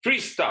 Free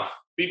stuff,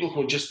 people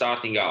who are just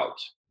starting out,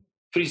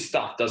 free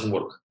stuff doesn't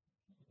work.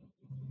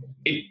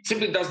 It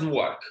simply doesn't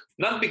work.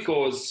 Not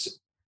because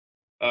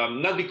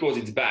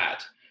it's bad.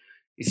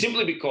 It's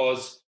simply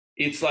because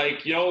it's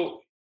like,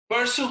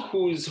 person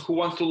who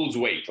wants to lose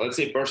weight. Let's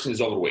say a person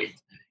is overweight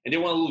and they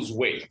want to lose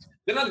weight.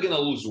 They're not going to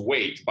lose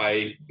weight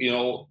by,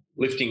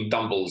 lifting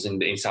dumbbells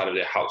inside of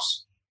their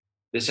house.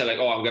 They say like,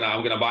 oh, I'm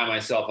gonna buy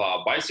myself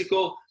a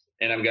bicycle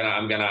and I'm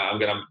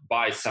gonna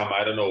buy some,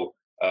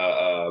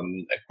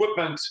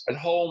 equipment at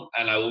home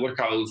and I will work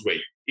out, lose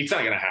weight. It's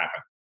not gonna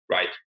happen,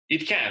 right?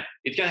 It can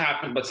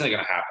happen, but it's not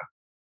gonna happen.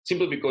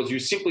 Simply because you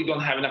simply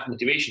don't have enough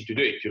motivation to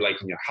do it. You're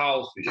like in your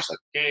house, you're just like,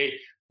 okay,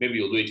 maybe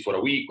you'll do it for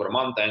a week or a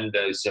month and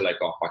you say like,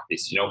 oh, fuck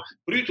this,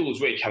 For you to lose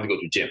weight, you have to go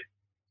to gym.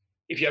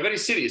 If you're very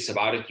serious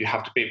about it, you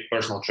have to pay a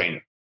personal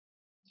trainer,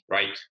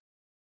 right?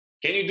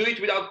 Can you do it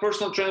without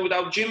personal training,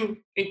 without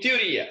gym? In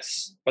theory,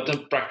 yes. But the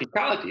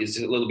practicality is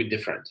a little bit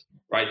different,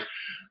 right?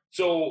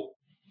 So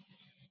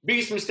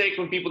biggest mistake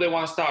when people, they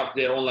want to start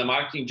their online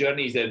marketing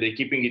journey is that they're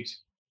keeping it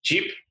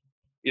cheap.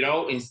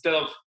 Instead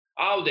of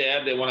out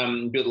there, they want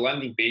to build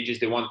landing pages.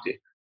 They want to,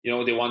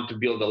 they want to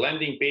build the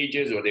landing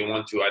pages, or they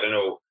want to, I don't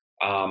know,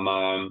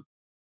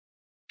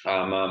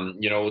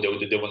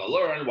 they want to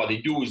learn. What they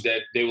do is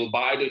that they will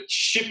buy the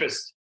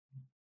cheapest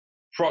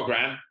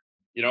program,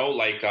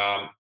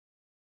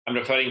 I'm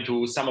referring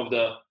to some of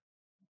the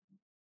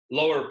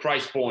lower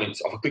price points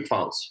of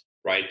ClickFunnels,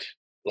 right?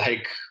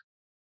 Like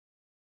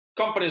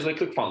companies like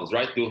ClickFunnels,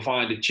 right? They will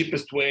find the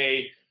cheapest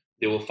way.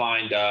 They will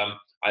find,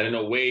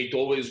 way to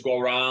always go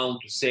around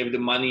to save the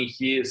money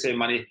here, save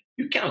money.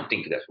 You cannot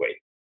think that way,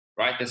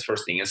 right? That's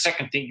first thing. And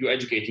second thing, you're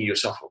educating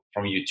yourself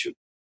from YouTube.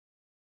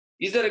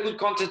 Is there a good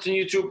content on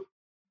YouTube?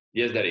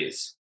 Yes, there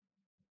is.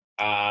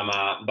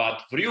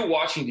 But for you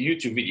watching the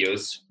YouTube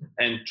videos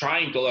and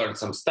trying to learn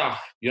some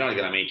stuff, you're not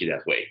going to make it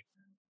that way.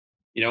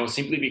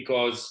 Simply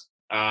because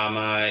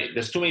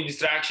there's too many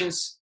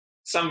distractions.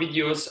 Some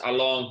videos are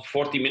long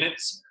 40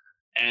 minutes.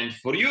 And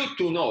for you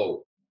to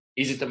know,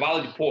 is it a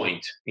valid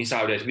point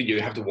inside that video,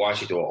 you have to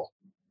watch it all.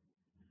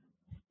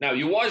 Now,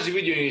 you watch the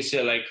video and you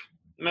say like,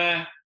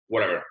 meh,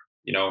 whatever.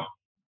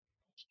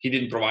 He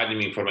didn't provide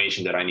me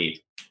information that I need.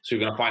 So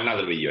you're going to find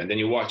another video. And then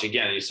you watch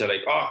again and you say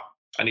like, oh,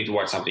 I need to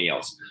watch something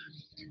else.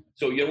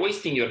 So you're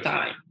wasting your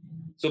time.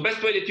 So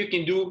best way that you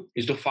can do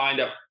is to find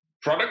a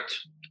product,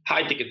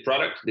 high ticket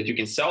product that you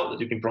can sell, that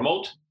you can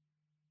promote,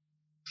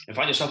 and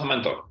find yourself a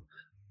mentor.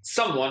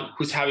 Someone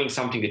who's having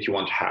something that you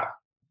want to have,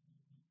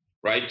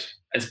 right?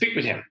 And speak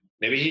with him.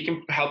 Maybe he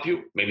can help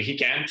you. Maybe he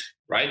can't,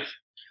 right?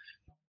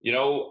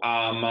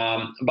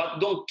 But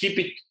don't keep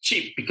it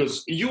cheap,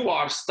 because you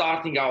are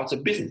starting out a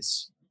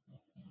business.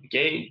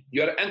 Okay,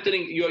 you're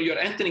entering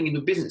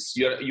into business.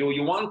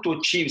 You want to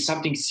achieve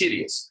something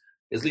serious.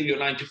 Let's leave your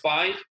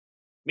 9-to-5,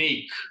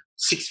 make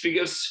 6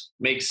 figures,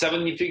 make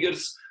 70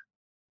 figures.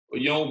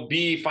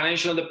 Be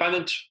financially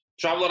independent,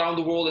 travel around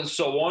the world, and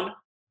so on.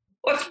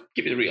 Let's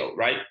keep it real,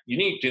 right? You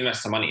need to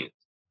invest some money in it,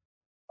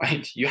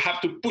 right? You have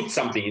to put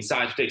something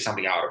inside to take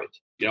something out of it.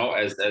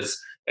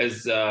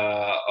 As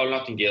Earl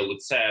Nightingale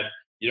would said,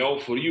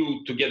 for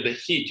you to get the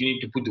heat, you need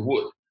to put the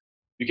wood.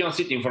 You cannot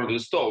sit in front of the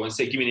stove and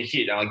say, give me the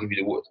heat and I'll give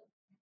you the wood,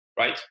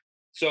 right?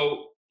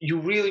 So you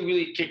really,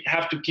 really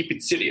have to keep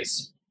it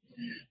serious.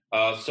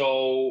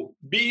 So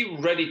be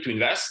ready to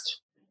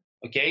invest,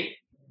 okay?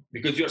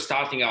 Because you're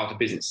starting out a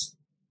business.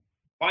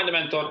 Find a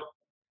mentor,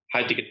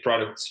 high ticket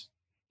products,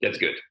 that's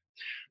good.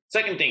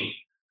 Second thing,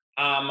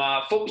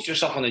 focus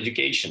yourself on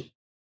education.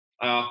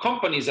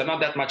 Companies are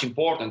not that much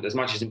important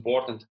as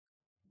important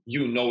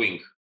you knowing,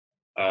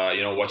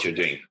 what you're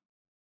doing.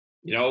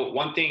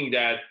 One thing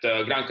that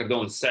Grant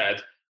Cardone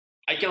said,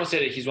 I cannot say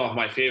that he's one of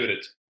my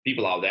favorite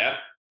people out there.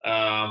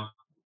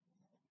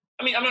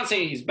 I'm not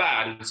saying he's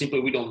bad. It's simply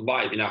we don't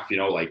vibe enough, we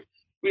don't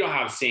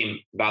have the same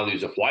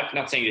values of life. I'm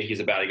not saying that he's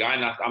a bad guy.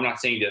 I'm not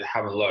saying that I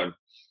haven't learned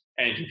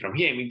anything from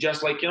him. It's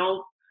just like,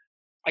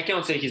 I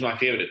cannot say he's my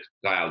favorite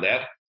guy out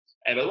there.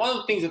 But one of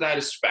the things that I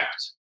respect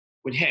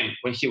with him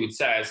when he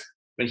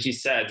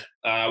said,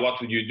 what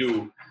would you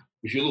do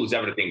if you lose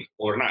everything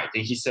overnight?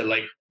 And he said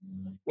like,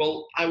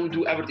 well, I would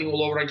do everything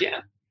all over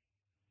again.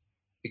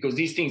 Because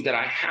these things that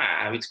I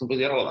have, it's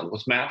completely irrelevant.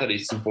 What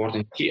matters is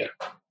important here.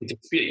 It's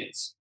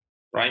experience,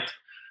 right?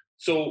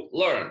 So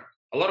learn.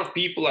 A lot of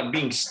people are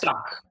being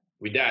stuck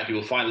with that. You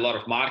will find a lot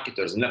of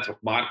marketers,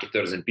 network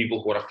marketers, and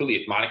people who are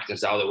affiliate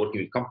marketers out there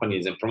working with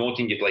companies and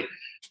promoting it like,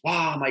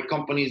 wow, my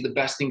company is the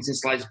best thing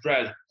since sliced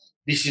bread.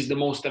 This is the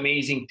most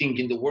amazing thing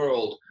in the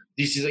world.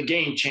 This is a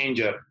game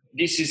changer.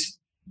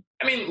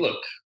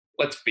 Look,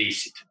 let's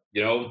face it,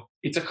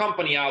 it's a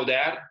company out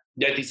there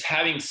that is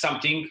having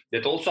something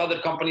that also other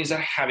companies are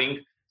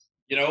having,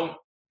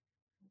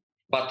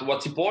 but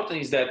what's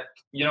important is that,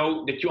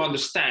 that you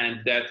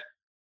understand that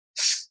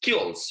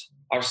skills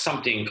are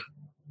something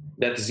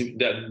that is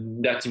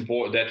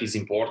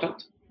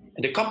important.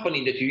 And the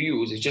company that you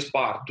use is just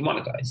part to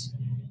monetize,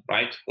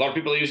 right? A lot of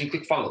people are using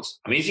ClickFunnels.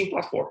 Amazing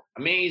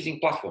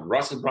platform.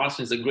 Russell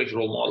Brunson is a great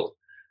role model.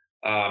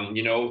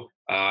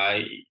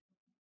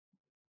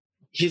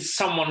 He's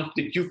someone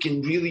that you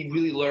can really,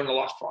 really learn a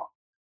lot from.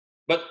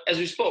 But as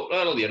we spoke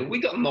earlier, we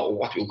don't know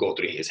what will go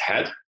through his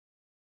head.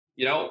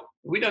 We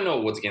don't know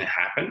what's going to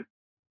happen.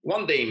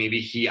 One day, maybe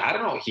he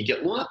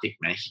get lunatic,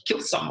 man. He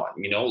killed someone,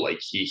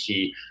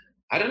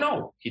 I don't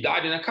know. He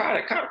died in a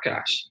car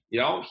crash. He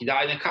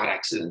died in a car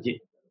accident.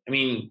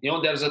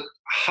 There's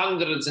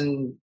hundreds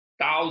and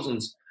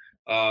thousands,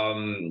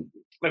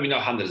 maybe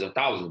not hundreds of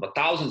thousands, but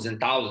thousands and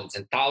thousands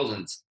and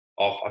thousands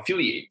of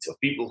affiliates, of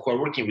people who are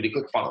working with the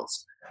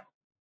ClickFunnels.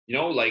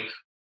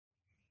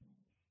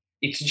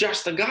 It's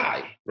just a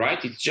guy,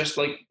 right? It's just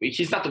like,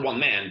 he's not the one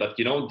man, but,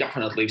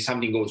 definitely if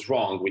something goes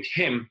wrong with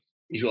him,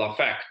 it will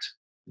affect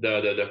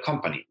the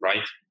company,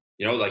 right?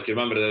 You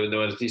remember there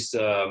was this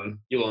Elon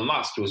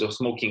Musk who was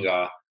smoking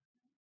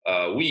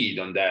weed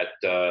on that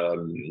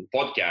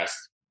podcast.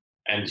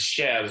 and the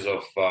shares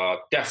of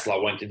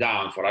Tesla went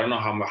down for I don't know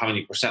how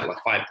many percent, like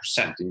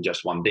 5% in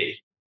just one day,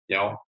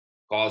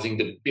 causing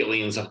the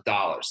billions of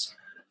dollars,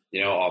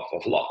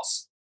 of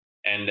loss.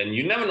 And then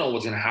you never know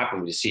what's going to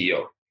happen with the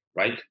CEO,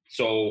 right?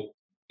 So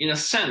in a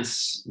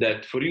sense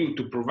that for you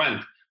to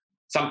prevent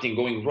something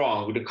going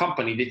wrong with a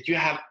company that you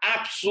have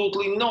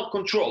absolutely no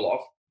control of,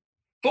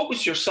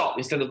 focus yourself,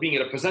 instead of being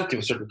a representative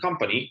of a certain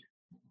company,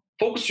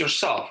 focus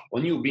yourself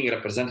on you being a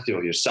representative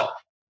of yourself.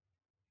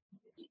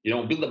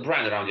 Build a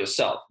brand around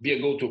yourself. Be a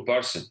go-to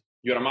person.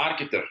 You're a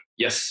marketer.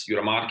 Yes, you're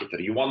a marketer.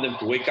 You want them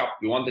to wake up.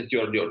 You want that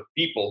your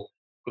people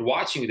who are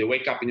watching you, they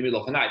wake up in the middle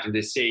of the night and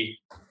they say,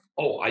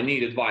 oh, I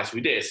need advice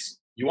with this.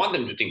 You want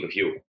them to think of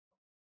you.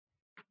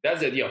 That's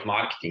the idea of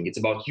marketing. It's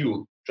about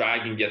you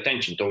dragging the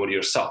attention toward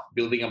yourself,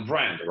 building a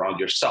brand around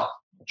yourself,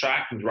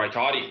 attracting the right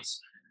audience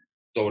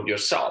toward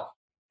yourself.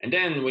 And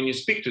then when you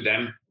speak to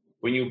them,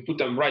 when you put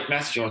the right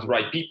message on the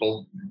right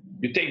people,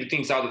 you take the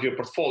things out of your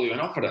portfolio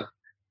and offer them,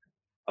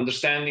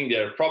 understanding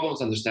their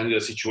problems, understanding their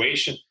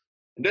situation.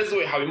 And that's the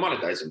way how you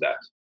monetize on that.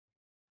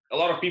 A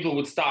lot of people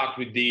would start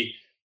with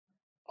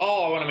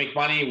I want to make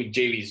money with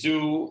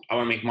JVZoo. I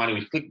want to make money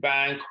with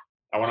ClickBank.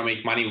 I want to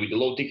make money with the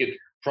low ticket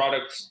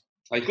products.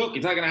 Like, look,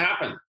 it's not going to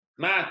happen.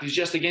 Math is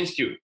just against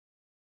you.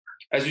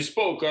 As we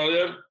spoke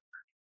earlier,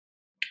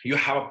 you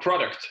have a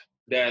product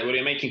where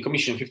you're making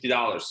commission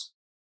 $50.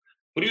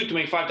 For you to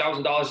make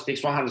 $5,000, it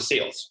takes 100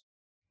 sales.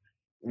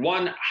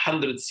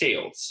 100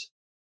 sales.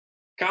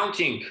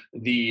 Counting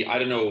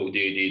having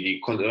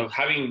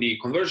the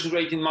conversion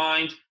rate in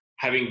mind,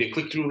 having the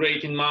click-through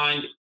rate in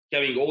mind,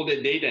 having all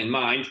the data in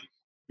mind,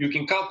 you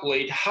can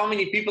calculate how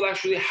many people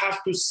actually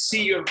have to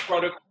see your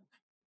product,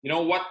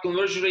 what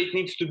conversion rate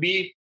needs to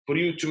be for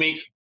you to make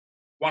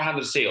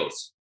 100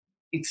 sales.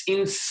 It's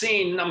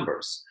insane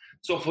numbers.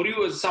 So for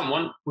you as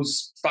someone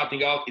who's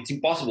starting out, it's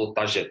impossible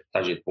to touch that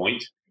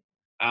point.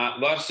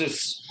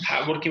 Versus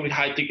working with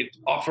high ticket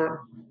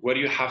offer where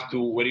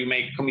you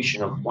make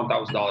commission of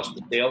 $1,000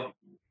 per sale,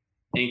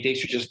 and it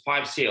takes you just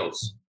 5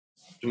 sales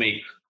to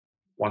make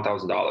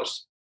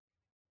 $1,000,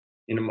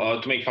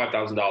 to make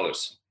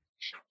 $5,000.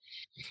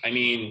 I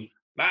mean,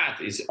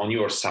 math is on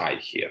your side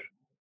here.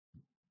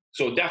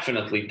 So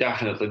definitely,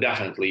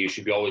 you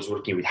should be always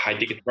working with high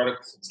ticket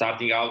products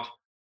starting out,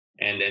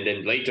 and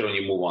then later on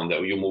you move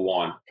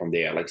on from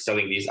there, like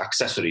selling these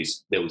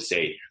accessories, they would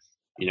say.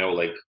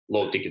 Like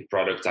low ticket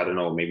products, I don't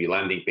know, maybe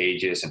landing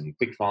pages and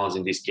ClickFunnels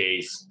in this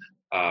case.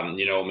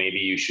 Maybe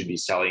you should be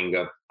selling,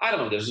 I don't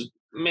know, there's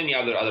many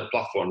other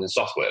platforms and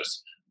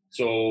softwares.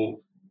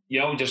 So,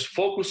 just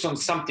focus on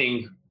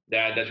something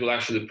that will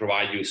actually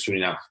provide you soon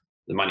enough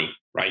the money,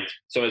 right?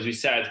 So as we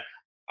said,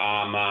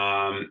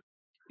 find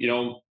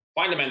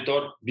a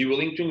mentor, be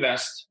willing to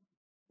invest,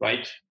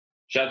 right?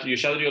 Shatter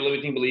your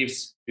limiting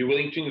beliefs, be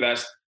willing to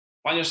invest,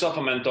 find yourself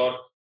a mentor,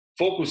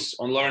 focus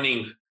on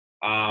learning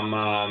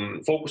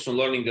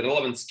the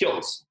relevant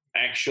skills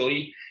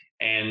actually,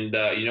 and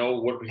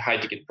work with high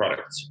ticket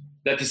products.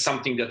 That is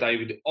something that I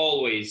would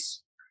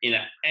always, in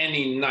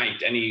any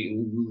night, any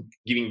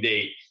giving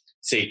day,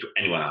 say to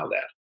anyone out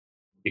there,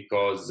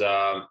 because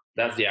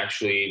that's the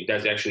actually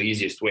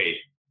easiest way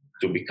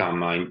to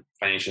become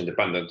financially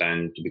independent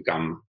and to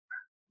become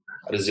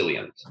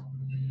resilient.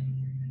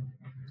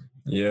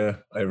 Yeah,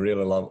 I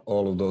really love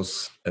all of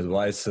those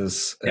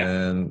advices. Yeah.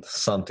 And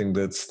something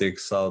that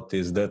sticks out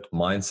is that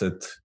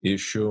mindset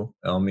issue.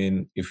 I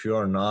mean, if you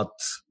are not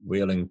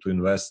willing to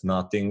invest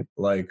nothing,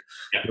 like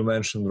you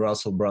mentioned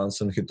Russell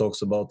Brunson, he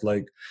talks about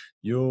like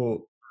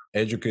you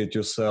educate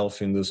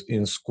yourself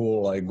in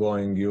school, like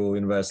you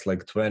invest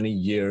like 20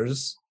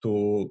 years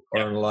to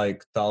earn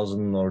like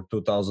 $1,000 or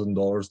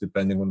 $2,000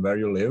 depending on where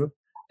you live,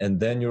 and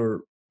then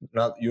you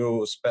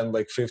spend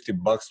like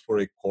 $50 for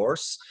a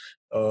course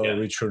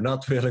which you're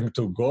not willing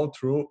to go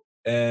through,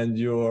 and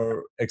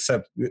you're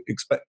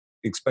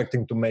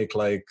expecting to make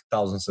like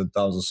thousands and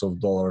thousands of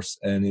dollars,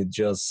 and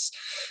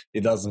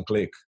it doesn't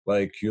click.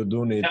 Like you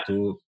do need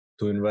to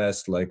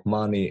invest like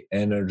money,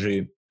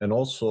 energy. And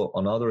also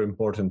another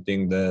important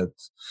thing that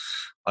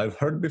I've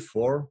heard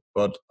before,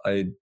 but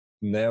I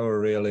never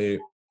really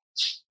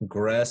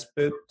grasp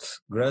it.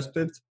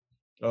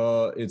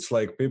 It's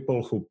like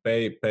people who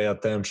pay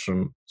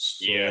attention.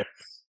 So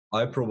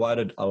I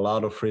provided a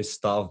lot of free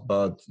stuff,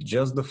 but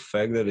just the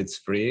fact that it's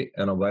free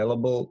and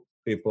available,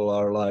 people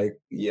are like,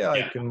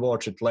 I can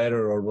watch it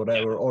later or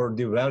whatever, or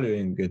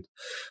devaluing it.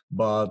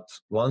 But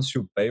once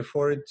you pay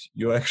for it,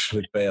 you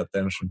actually pay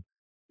attention.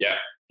 Yeah,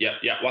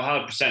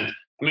 100%.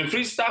 I mean,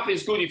 free stuff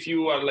is good if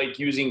you are like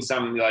using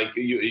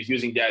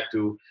using that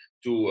to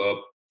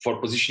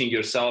for positioning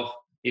yourself.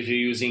 If you're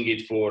using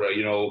it for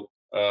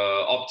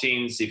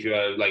opt-ins, if you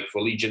are like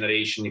for lead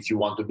generation, if you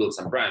want to build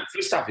some brand,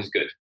 free stuff is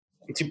good.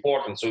 It's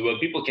important. So when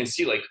people can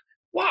see like,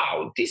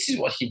 wow, this is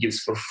what he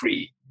gives for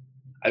free.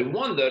 I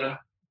wonder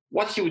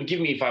what he would give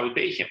me if I would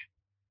pay him,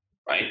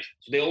 right?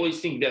 So they always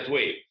think that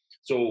way.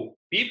 So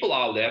people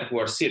out there who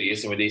are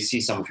serious, and when they see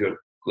some of your,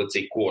 let's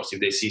say, course, if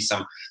they see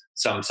some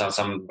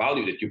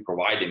value that you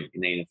provide them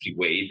in a free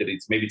way,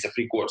 maybe it's a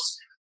free course,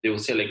 they will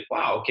say like,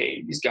 wow,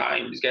 okay, this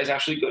guy's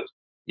actually good,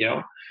 you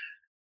know.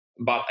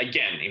 But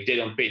again, if they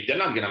don't pay, they're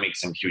not gonna make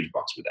some huge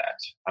bucks with that.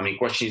 I mean,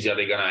 question is, are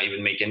they gonna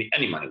even make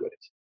any money with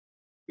it?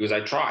 Because I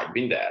tried,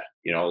 been there,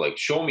 you know, like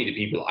show me the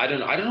people. I don't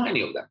know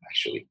any of them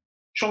actually.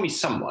 Show me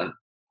someone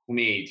who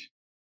made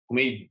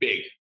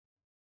big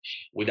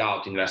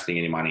without investing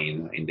any money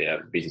in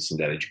their business, in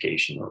their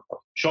education. Or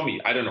show me.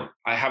 I don't know.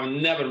 I have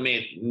never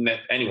met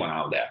anyone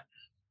out there.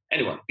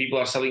 Anyone. People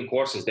are selling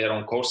courses, their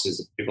own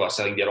courses. People are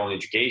selling their own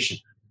education.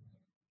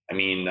 I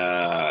mean,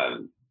 how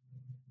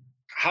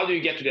do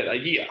you get to that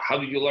idea? How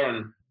did you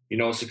learn, you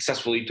know,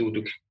 successfully to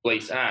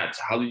place ads?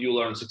 How did you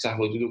learn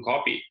successfully to do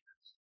copy?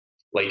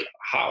 Like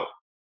how?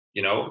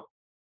 You know,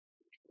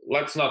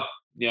 let's not,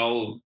 you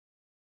know,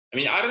 I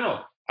mean, I don't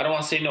know. I don't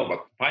want to say no,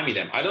 but find me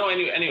them. I don't know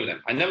any of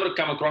them. I never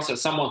come across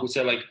as someone who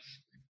said like,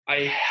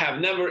 I have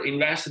never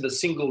invested a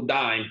single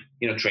dime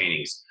in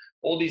trainings.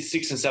 All these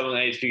 6 and 7 and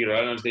 8 figure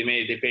earners they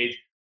paid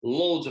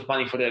loads of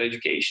money for their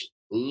education,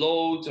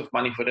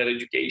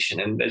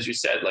 And as you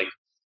said, like,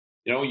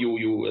 you know,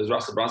 you as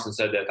Russell Brunson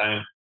said that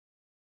I'm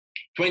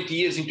 20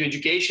 years into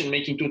education,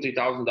 making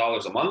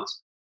 $2,000-3,000 a month.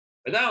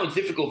 But now it's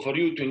difficult for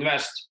you to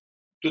invest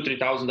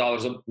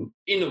 $2,000-3,000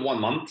 in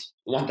 1 month,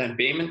 one-time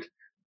payment.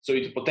 So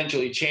it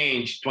potentially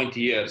change 20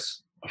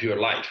 years of your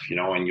life, you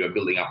know, and you're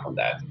building up on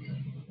that.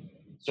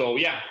 So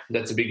yeah,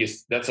 that's a pretty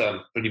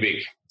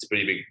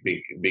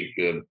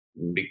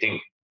big thing.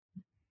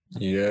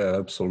 Yeah,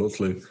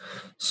 absolutely.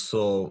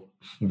 So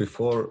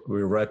before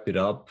we wrap it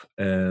up,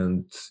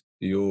 and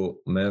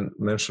you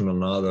mentioned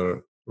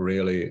another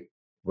really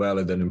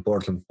valid and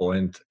important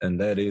point, and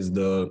that is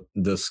the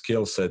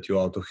skill set you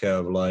have to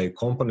have. Like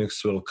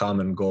companies will come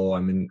and go.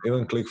 I mean,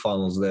 even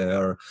ClickFunnels, they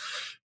are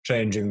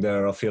changing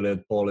their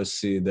affiliate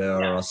policy. They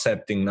are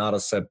accepting, not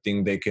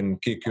accepting. They can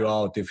kick you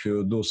out if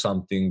you do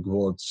something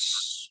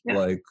what's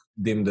like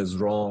deemed as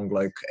wrong.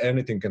 Like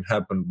anything can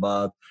happen,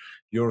 but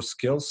your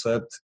skill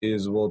set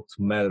is what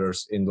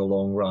matters in the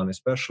long run.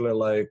 Especially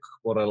like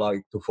what I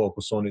like to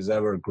focus on is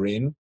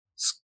evergreen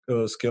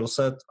skill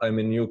set. I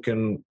mean, you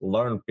can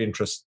learn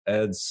Pinterest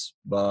ads,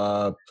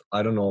 but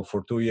I don't know,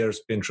 for 2 years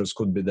Pinterest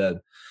could be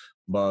dead.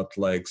 But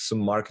like some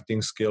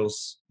marketing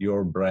skills,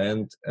 your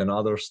brand and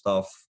other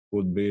stuff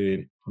would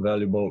be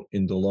valuable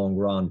in the long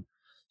run.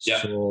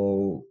 Yeah.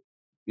 So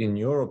in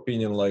your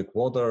opinion, like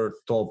what are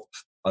top,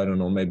 I don't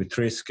know, maybe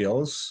 3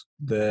 skills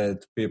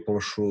that people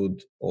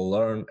should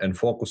learn and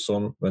focus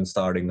on when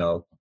starting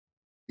out?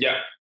 Yeah,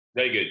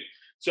 very good.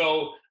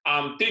 So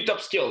 3 top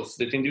skills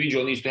that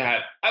individual needs to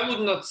have. I would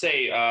not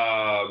say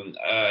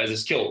as a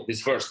skill,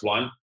 this first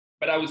one,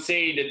 but I would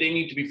say that they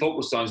need to be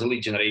focused on the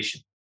lead generation,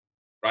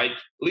 right?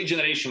 Lead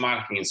generation,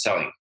 marketing, and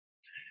selling.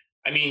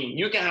 I mean,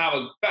 you can have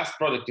a best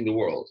product in the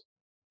world.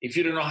 If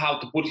you don't know how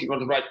to put it in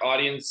front of the right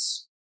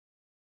audience,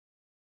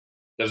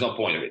 there's no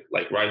point of it.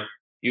 Like, right?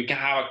 You can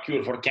have a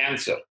cure for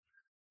cancer.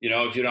 You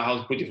know, if you know how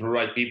to put it in front of the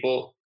right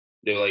people,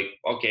 they're like,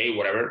 okay,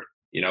 whatever.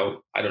 You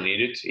know, I don't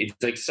need it. It's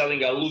like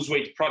selling a lose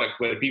weight product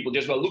where people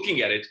just by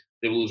looking at it,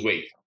 they will lose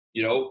weight,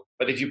 you know?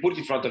 But if you put it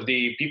in front of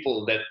the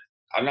people that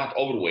are not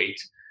overweight,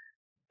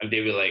 and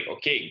they will like,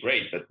 okay,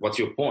 great, but what's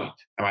your point?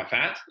 Am I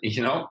fat?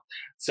 You know?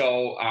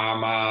 So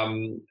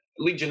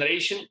lead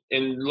generation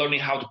and learning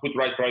how to put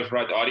right product for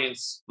right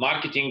audience,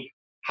 marketing,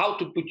 how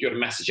to put your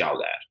message out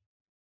there,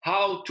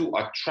 how to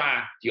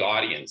attract the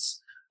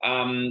audience.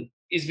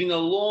 It's been a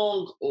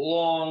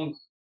long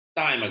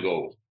time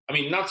ago. I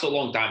mean, not so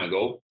long time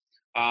ago,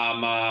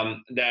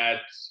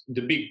 that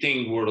the big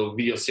thing were the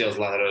video sales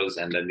letters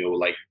and then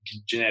like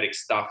generic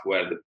stuff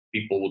where the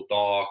people would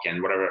talk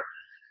and whatever.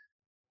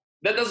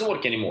 That doesn't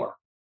work anymore,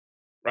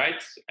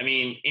 right? I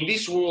mean, in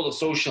this world of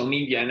social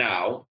media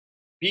now,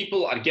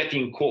 people are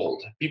getting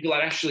cold. People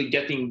are actually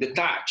getting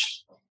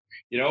detached,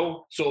 you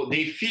know? So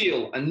they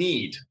feel a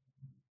need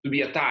to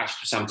be attached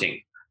to something.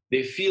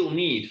 They feel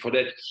need for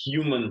that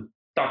human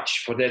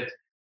touch, for that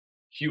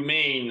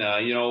humane,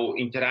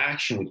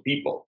 interaction with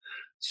people.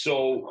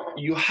 So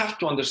you have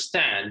to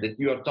understand that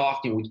you are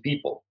talking with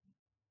people,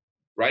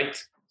 right?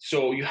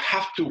 So you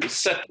have to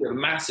set your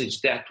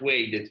message that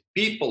way that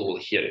people will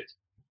hear it,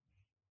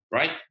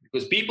 right?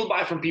 Because people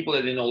buy from people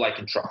that they know, like,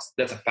 and trust.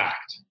 That's a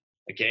fact,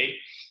 okay?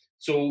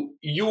 So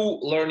you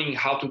learning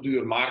how to do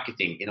your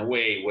marketing in a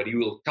way where you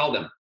will tell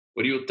them,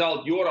 where you will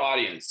tell your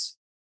audience,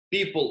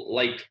 people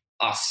like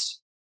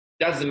us.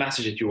 That's the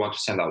message that you want to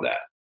send out there.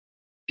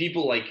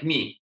 People like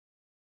me,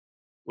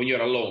 when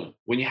you're alone,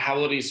 when you have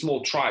already a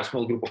small tribe,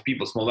 small group of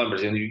people, small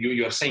members, and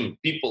you are saying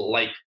people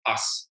like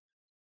us,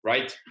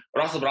 right?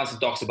 Russell Brunson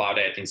talks about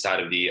that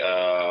inside of the,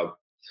 I'm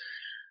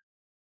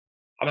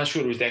not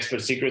sure if it's the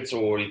Expert Secrets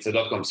or it's a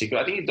 .com secret.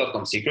 I think it's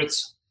 .com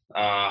secrets,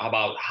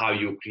 about how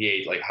you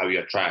create, like how you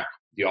attract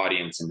the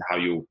audience and how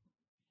you,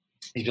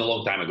 it's been a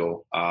long time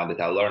ago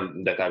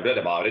that I read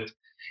about it.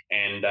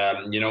 And,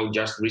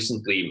 just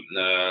recently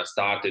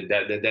started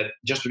that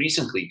just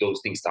recently those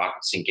things started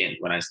to sink in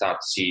when I start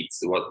to see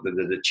what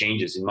the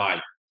changes in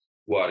my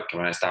work, and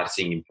when I start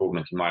seeing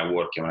improvement in my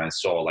work, and when I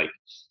saw like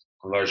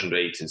conversion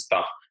rates and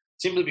stuff,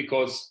 simply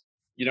because,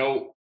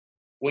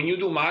 when you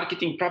do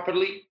marketing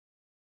properly,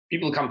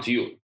 people come to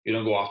you. You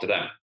don't go after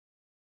them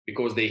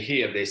because they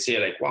say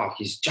like, wow,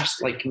 he's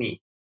just like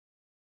me.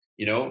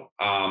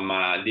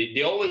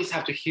 They always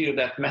have to hear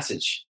that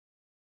message.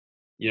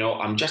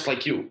 I'm just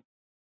like you.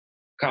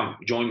 Come,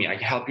 join me. I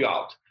can help you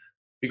out.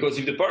 Because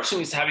if the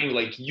person is having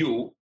like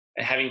you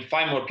and having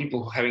 5 more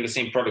people having the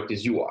same product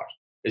as you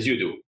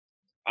do,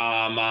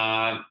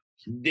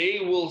 they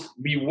will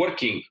be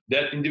working,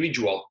 that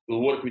individual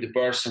will work with the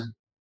person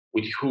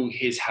with who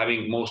he's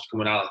having most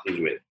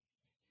commonalities with.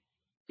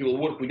 He will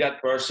work with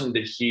that person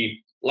that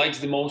he likes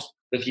the most,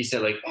 that he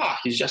said like,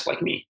 he's just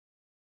like me,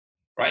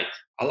 right?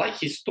 I like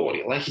his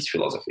story. I like his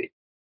philosophy.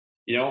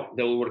 They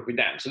will work with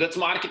them. So that's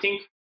marketing.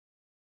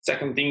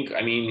 Second thing,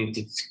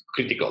 it's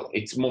critical.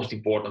 It's most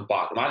important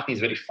part. Marketing is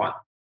very fun.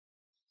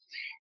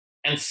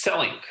 And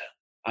selling.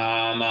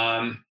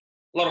 A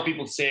lot of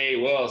people say,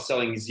 well,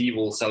 selling is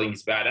evil, selling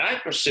is bad. And I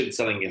perceive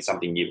selling as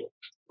something evil,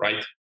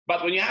 right?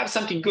 But when you have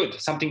something good,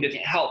 something that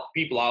can help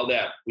people out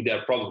there with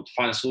their problem, to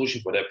find a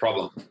solution for their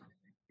problem,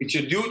 it's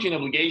your duty and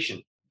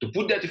obligation to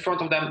put that in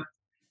front of them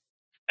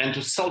and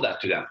to sell that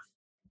to them,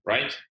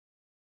 right?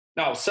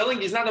 Now,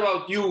 selling is not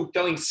about you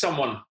telling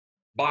someone,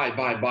 buy.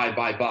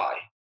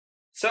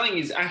 Selling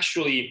is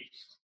actually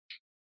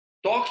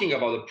talking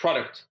about the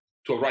product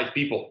to the right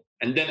people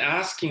and then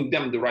asking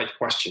them the right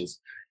questions.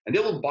 And they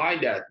will buy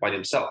that by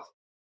themselves.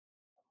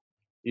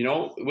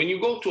 When you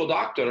go to a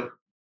doctor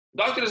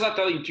is not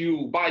telling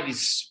you, buy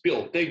this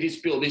pill, take this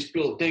pill, take this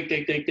pill, take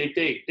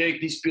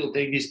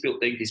this pill,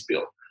 take this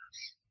pill.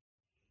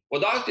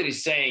 What doctor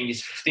is saying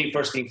is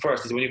first thing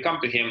first is when you come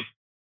to him,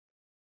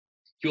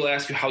 he will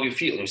ask you, how do you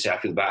feel? And you say, I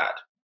feel bad.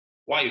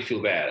 Why you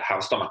feel bad? I have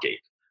a stomach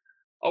ache.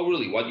 Oh,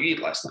 really? What did you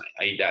eat last night?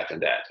 I eat that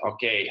and that.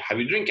 Okay. Have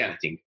you drink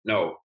anything?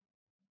 No.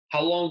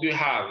 How long do you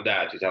have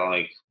that? You tell him,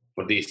 like,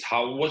 for this.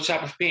 What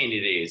type of pain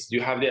it is? Do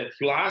you have that?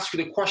 He'll ask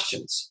you the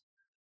questions.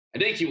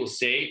 And then he will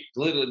say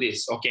literally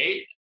this,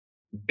 okay,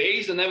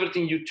 based on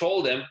everything you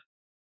told them,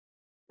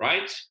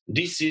 right?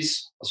 This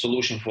is a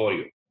solution for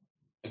you.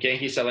 Okay.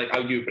 He said, like,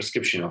 I'll give you a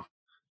prescription of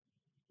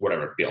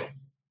whatever pill.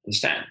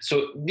 Understand?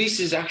 So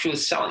this is actually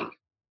selling.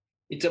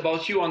 It's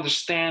about you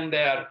understand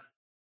their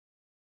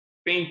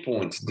pain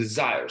points,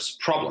 desires,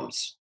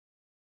 problems,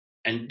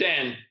 and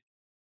then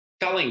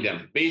telling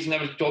them, based on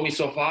everything you told me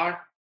so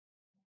far,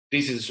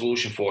 this is a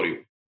solution for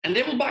you. And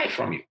they will buy it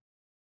from you.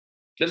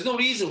 There's no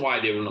reason why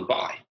they will not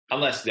buy,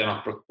 unless they're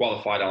not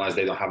qualified, unless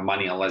they don't have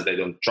money, unless they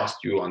don't trust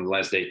you,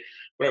 unless they,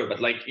 whatever.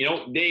 But like,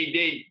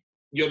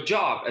 your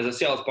job as a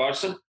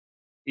salesperson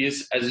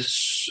is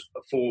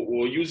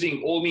for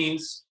using all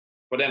means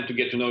for them to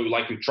get to know you,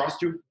 like you,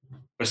 trust you,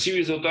 perceive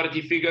you as an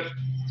authority figure,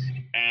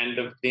 and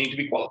they need to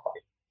be qualified.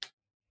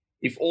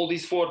 If all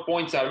these 4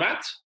 points are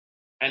met,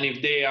 and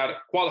if they are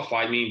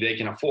qualified, meaning they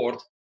can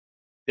afford,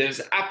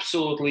 there's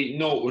absolutely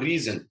no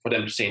reason for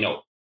them to say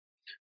no.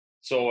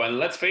 So, and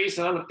let's face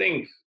another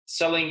thing,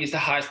 selling is the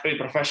highest paid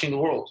profession in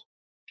the world.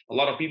 A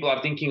lot of people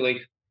are thinking like,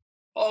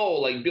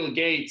 oh, like Bill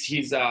Gates,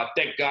 he's a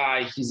tech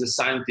guy, he's a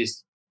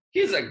scientist.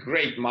 He's a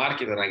great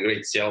marketer and a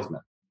great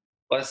salesman.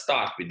 Let's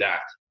start with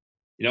that.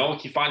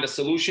 He found a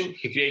solution,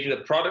 he created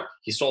a product,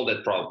 he solved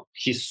that problem.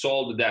 He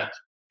sold that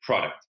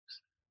product.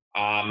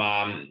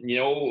 Elon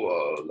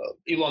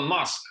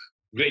Musk,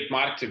 great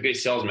marketer, great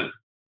salesman.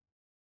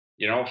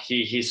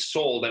 He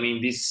sold,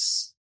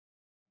 this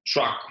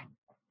truck,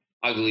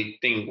 ugly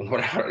thing,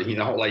 whatever,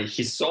 like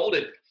he sold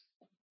it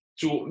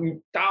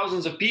to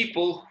thousands of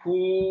people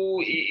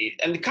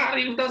and the car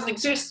even doesn't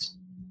exist.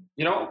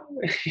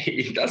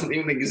 It doesn't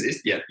even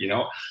exist yet,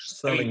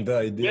 Selling the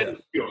idea.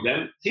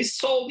 Then he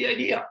sold the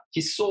idea.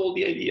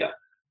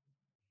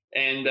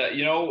 And,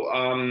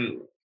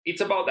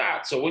 it's about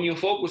that. So when you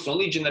focus on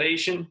lead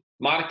generation,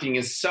 marketing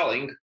and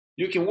selling,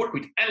 you can work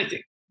with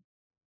anything.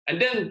 And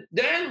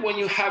then when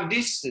you have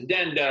this,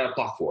 then there are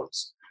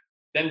platforms.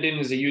 Then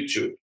there's a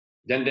YouTube.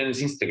 Then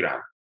there's Instagram.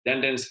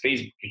 Then there's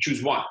Facebook. You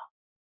choose one.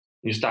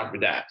 You start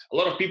with that. A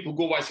lot of people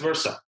go vice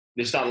versa.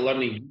 They start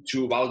learning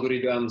YouTube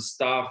algorithms,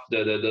 stuff,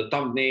 the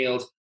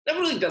thumbnails. That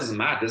really doesn't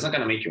matter. It's not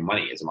going to make you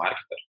money as a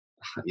marketer.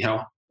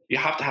 You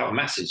have to have a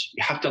message.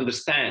 You have to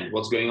understand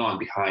what's going on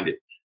behind it.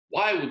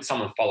 Why would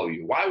someone follow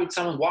you? Why would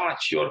someone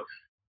watch your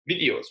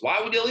videos? Why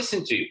would they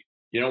listen to you?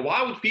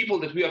 Why would people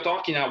that we are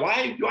talking now,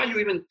 why you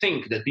even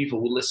think that people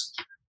would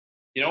listen?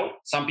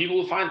 Some people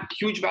will find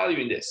huge value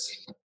in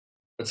this.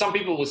 But some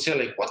people will say,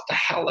 like, what the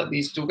hell are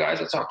these two guys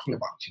are talking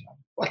about?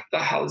 What the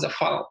hell is a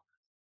funnel?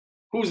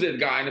 Who's that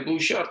guy in the blue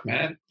shirt,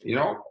 man?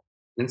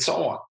 And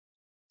so on.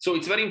 So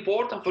it's very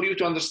important for you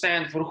to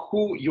understand for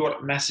who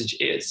your message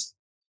is.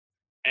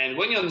 And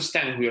when you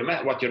understand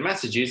what your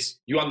message is,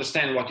 you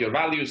understand what your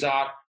values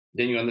are,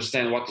 then you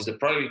understand what is the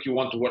product you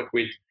want to work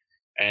with.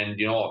 And,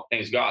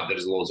 thanks God,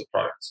 there's loads of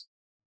products.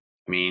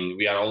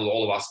 We are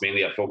all of us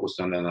mainly are focused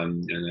on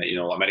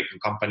American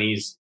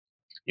companies.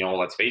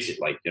 Let's face it,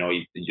 like,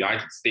 the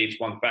United States,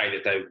 one of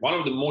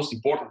the most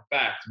important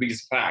facts,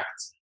 biggest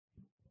facts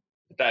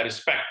that I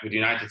respect with the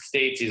United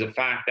States is a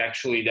fact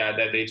actually that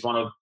it's one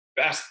of the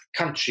best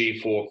country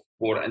for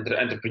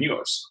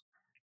entrepreneurs.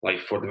 like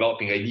for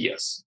developing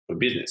ideas for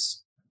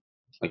business,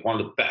 like one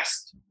of the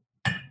best.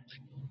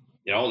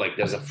 Like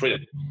there's a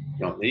freedom.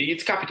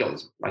 It's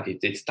capitalism, right?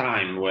 It's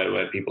time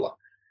where people are,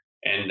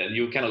 and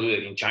you cannot do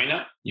that in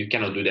China. You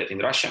cannot do that in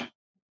Russia.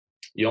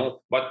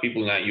 But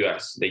people in the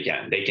US, they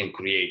can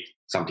create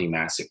something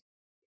massive.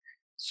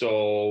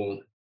 So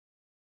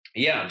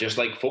yeah, just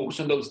like focus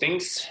on those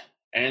things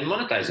and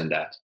monetize on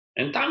that.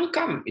 And time will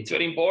come. It's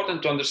very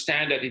important to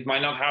understand that it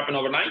might not happen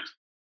overnight.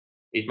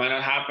 It might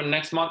not happen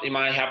next month. It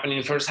might happen in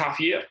the first half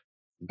year.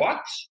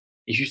 But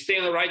if you stay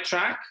on the right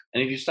track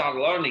and if you start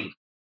learning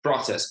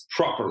process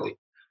properly,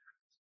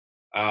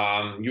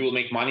 you will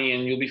make money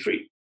and you'll be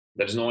free.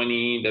 There's no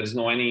any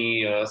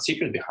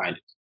secret behind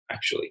it,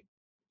 actually.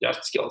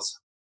 Just skills.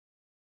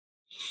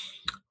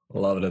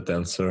 Love that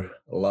answer.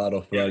 A lot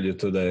of value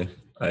today.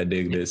 I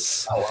dig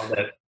this. I love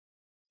that.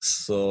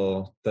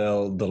 So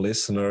tell the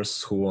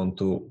listeners who want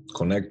to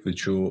connect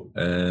with you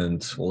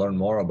and learn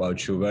more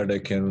about you where they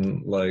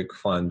can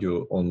find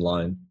you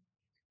online.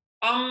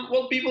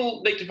 Well,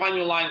 people, they can find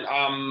me online.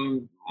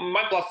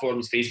 My platform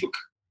is Facebook.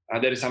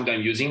 That is something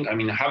I'm using. I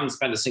haven't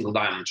spent a single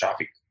dime on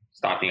traffic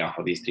starting off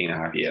for these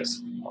 3.5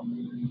 years.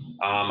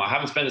 I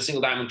haven't spent a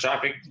single dime on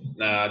traffic.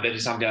 That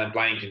is something I'm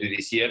planning to do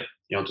this year,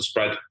 to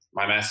spread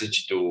my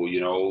message, to,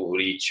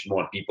 reach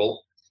more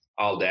people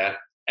out there.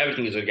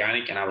 Everything is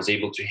organic, and I was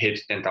able to hit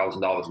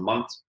 $10,000 a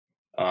month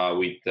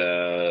with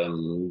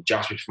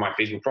just with my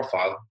Facebook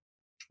profile,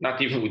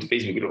 not even with the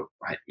Facebook group,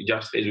 right? With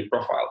just Facebook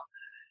profile.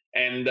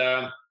 And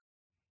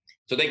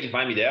so they can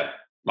find me there,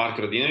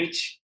 Marko Radinovic.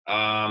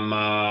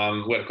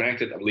 We're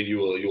connected. I believe you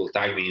will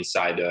tag me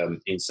inside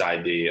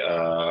the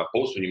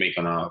post when you make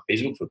on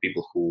Facebook for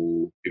people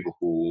who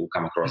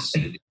come across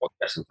the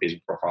podcast and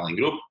Facebook profiling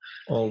group.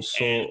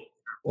 Also,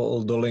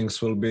 all the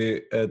links will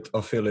be at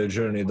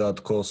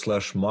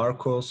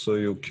affiliatejourney.co/Marko, so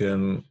you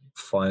can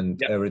find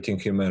everything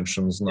he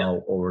mentions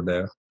now over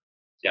there.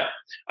 Yeah.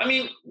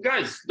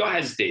 Guys, don't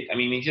hesitate.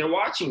 If you're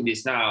watching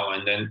this now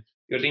and then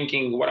you're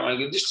thinking, what am I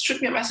going to do? Just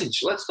shoot me a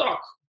message. Let's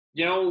talk.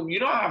 You don't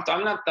have to.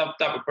 I'm not the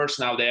type of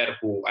person out there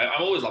who I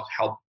always love to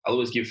help. I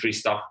always give free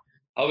stuff.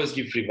 I always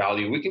give free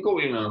value. We can go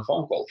even on a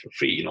phone call for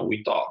free.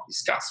 We talk,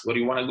 discuss where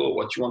you want to go,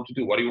 what you want to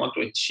do, what do you want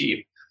to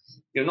achieve.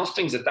 No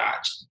strings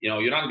attached.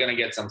 You're not going to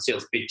get some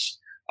sales pitch.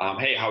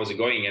 Hey, how's it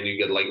going? And you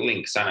get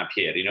link, sign up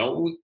here.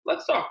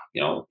 Let's talk.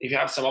 If you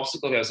have some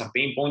obstacles, you have some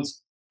pain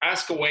points,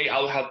 ask away.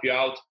 I'll help you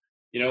out.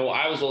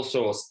 I was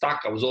also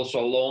stuck. I was also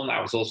alone.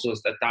 I was also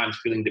at times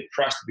feeling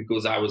depressed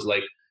because I was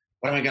like,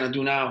 what am I going to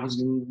do now?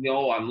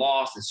 I'm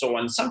lost and so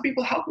on. Some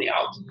people help me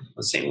out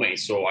the same way.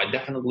 So I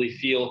definitely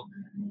feel,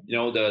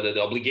 the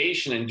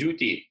obligation and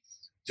duty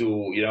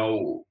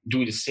to,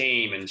 do the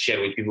same and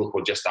share with people who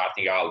are just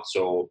starting out.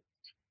 So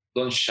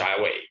don't shy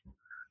away.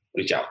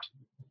 Reach out.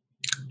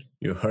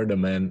 You heard the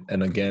man.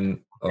 And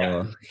again,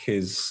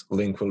 his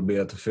link will be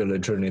at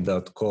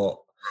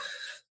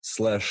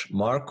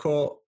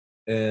affiliatejourney.co/Marko.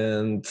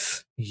 And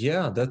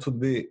that would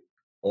be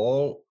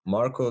all.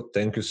 Marko,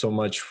 thank you so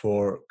much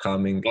for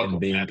coming and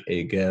being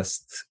a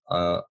guest.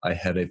 I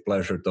had a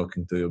pleasure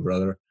talking to you,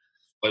 brother.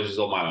 Pleasure's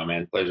all mine, my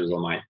man. Pleasure's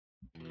all mine.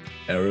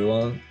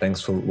 Everyone,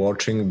 thanks for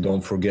watching.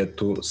 Don't forget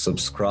to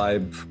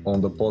subscribe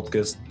on the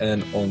podcast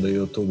and on the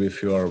YouTube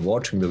if you are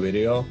watching the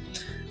video.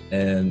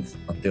 And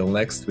until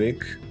next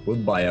week,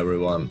 goodbye,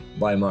 everyone.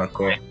 Bye,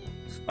 Marko.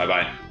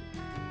 Bye-bye.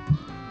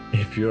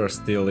 If you are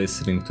still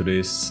listening to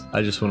this,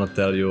 I just want to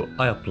tell you,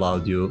 I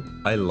applaud you,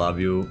 I love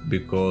you,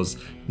 because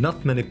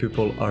not many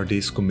people are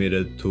this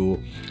committed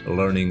to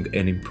learning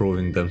and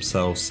improving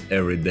themselves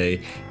every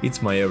day.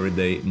 It's my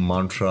everyday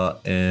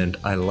mantra, and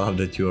I love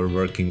that you are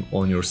working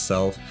on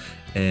yourself,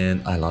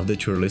 and I love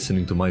that you're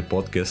listening to my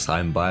podcast.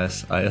 I'm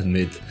biased, I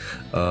admit.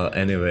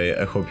 Anyway,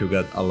 I hope you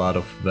got a lot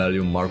of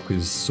value. Marko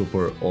is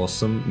super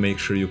awesome. Make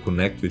sure you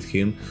connect with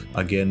him.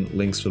 Again,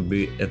 links will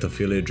be at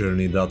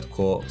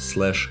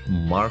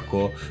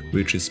affiliatejourney.co/Marko,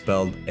 which is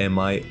spelled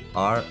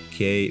MIRKO.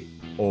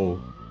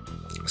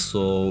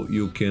 So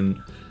you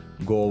can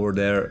go over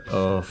there,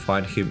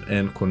 find him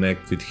and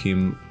connect with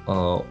him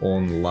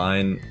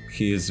online.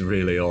 He is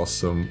really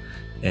awesome.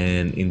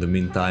 And in the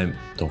meantime,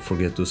 don't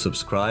forget to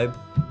subscribe.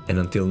 And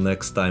until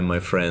next time,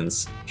 my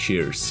friends,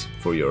 cheers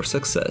for your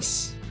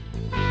success.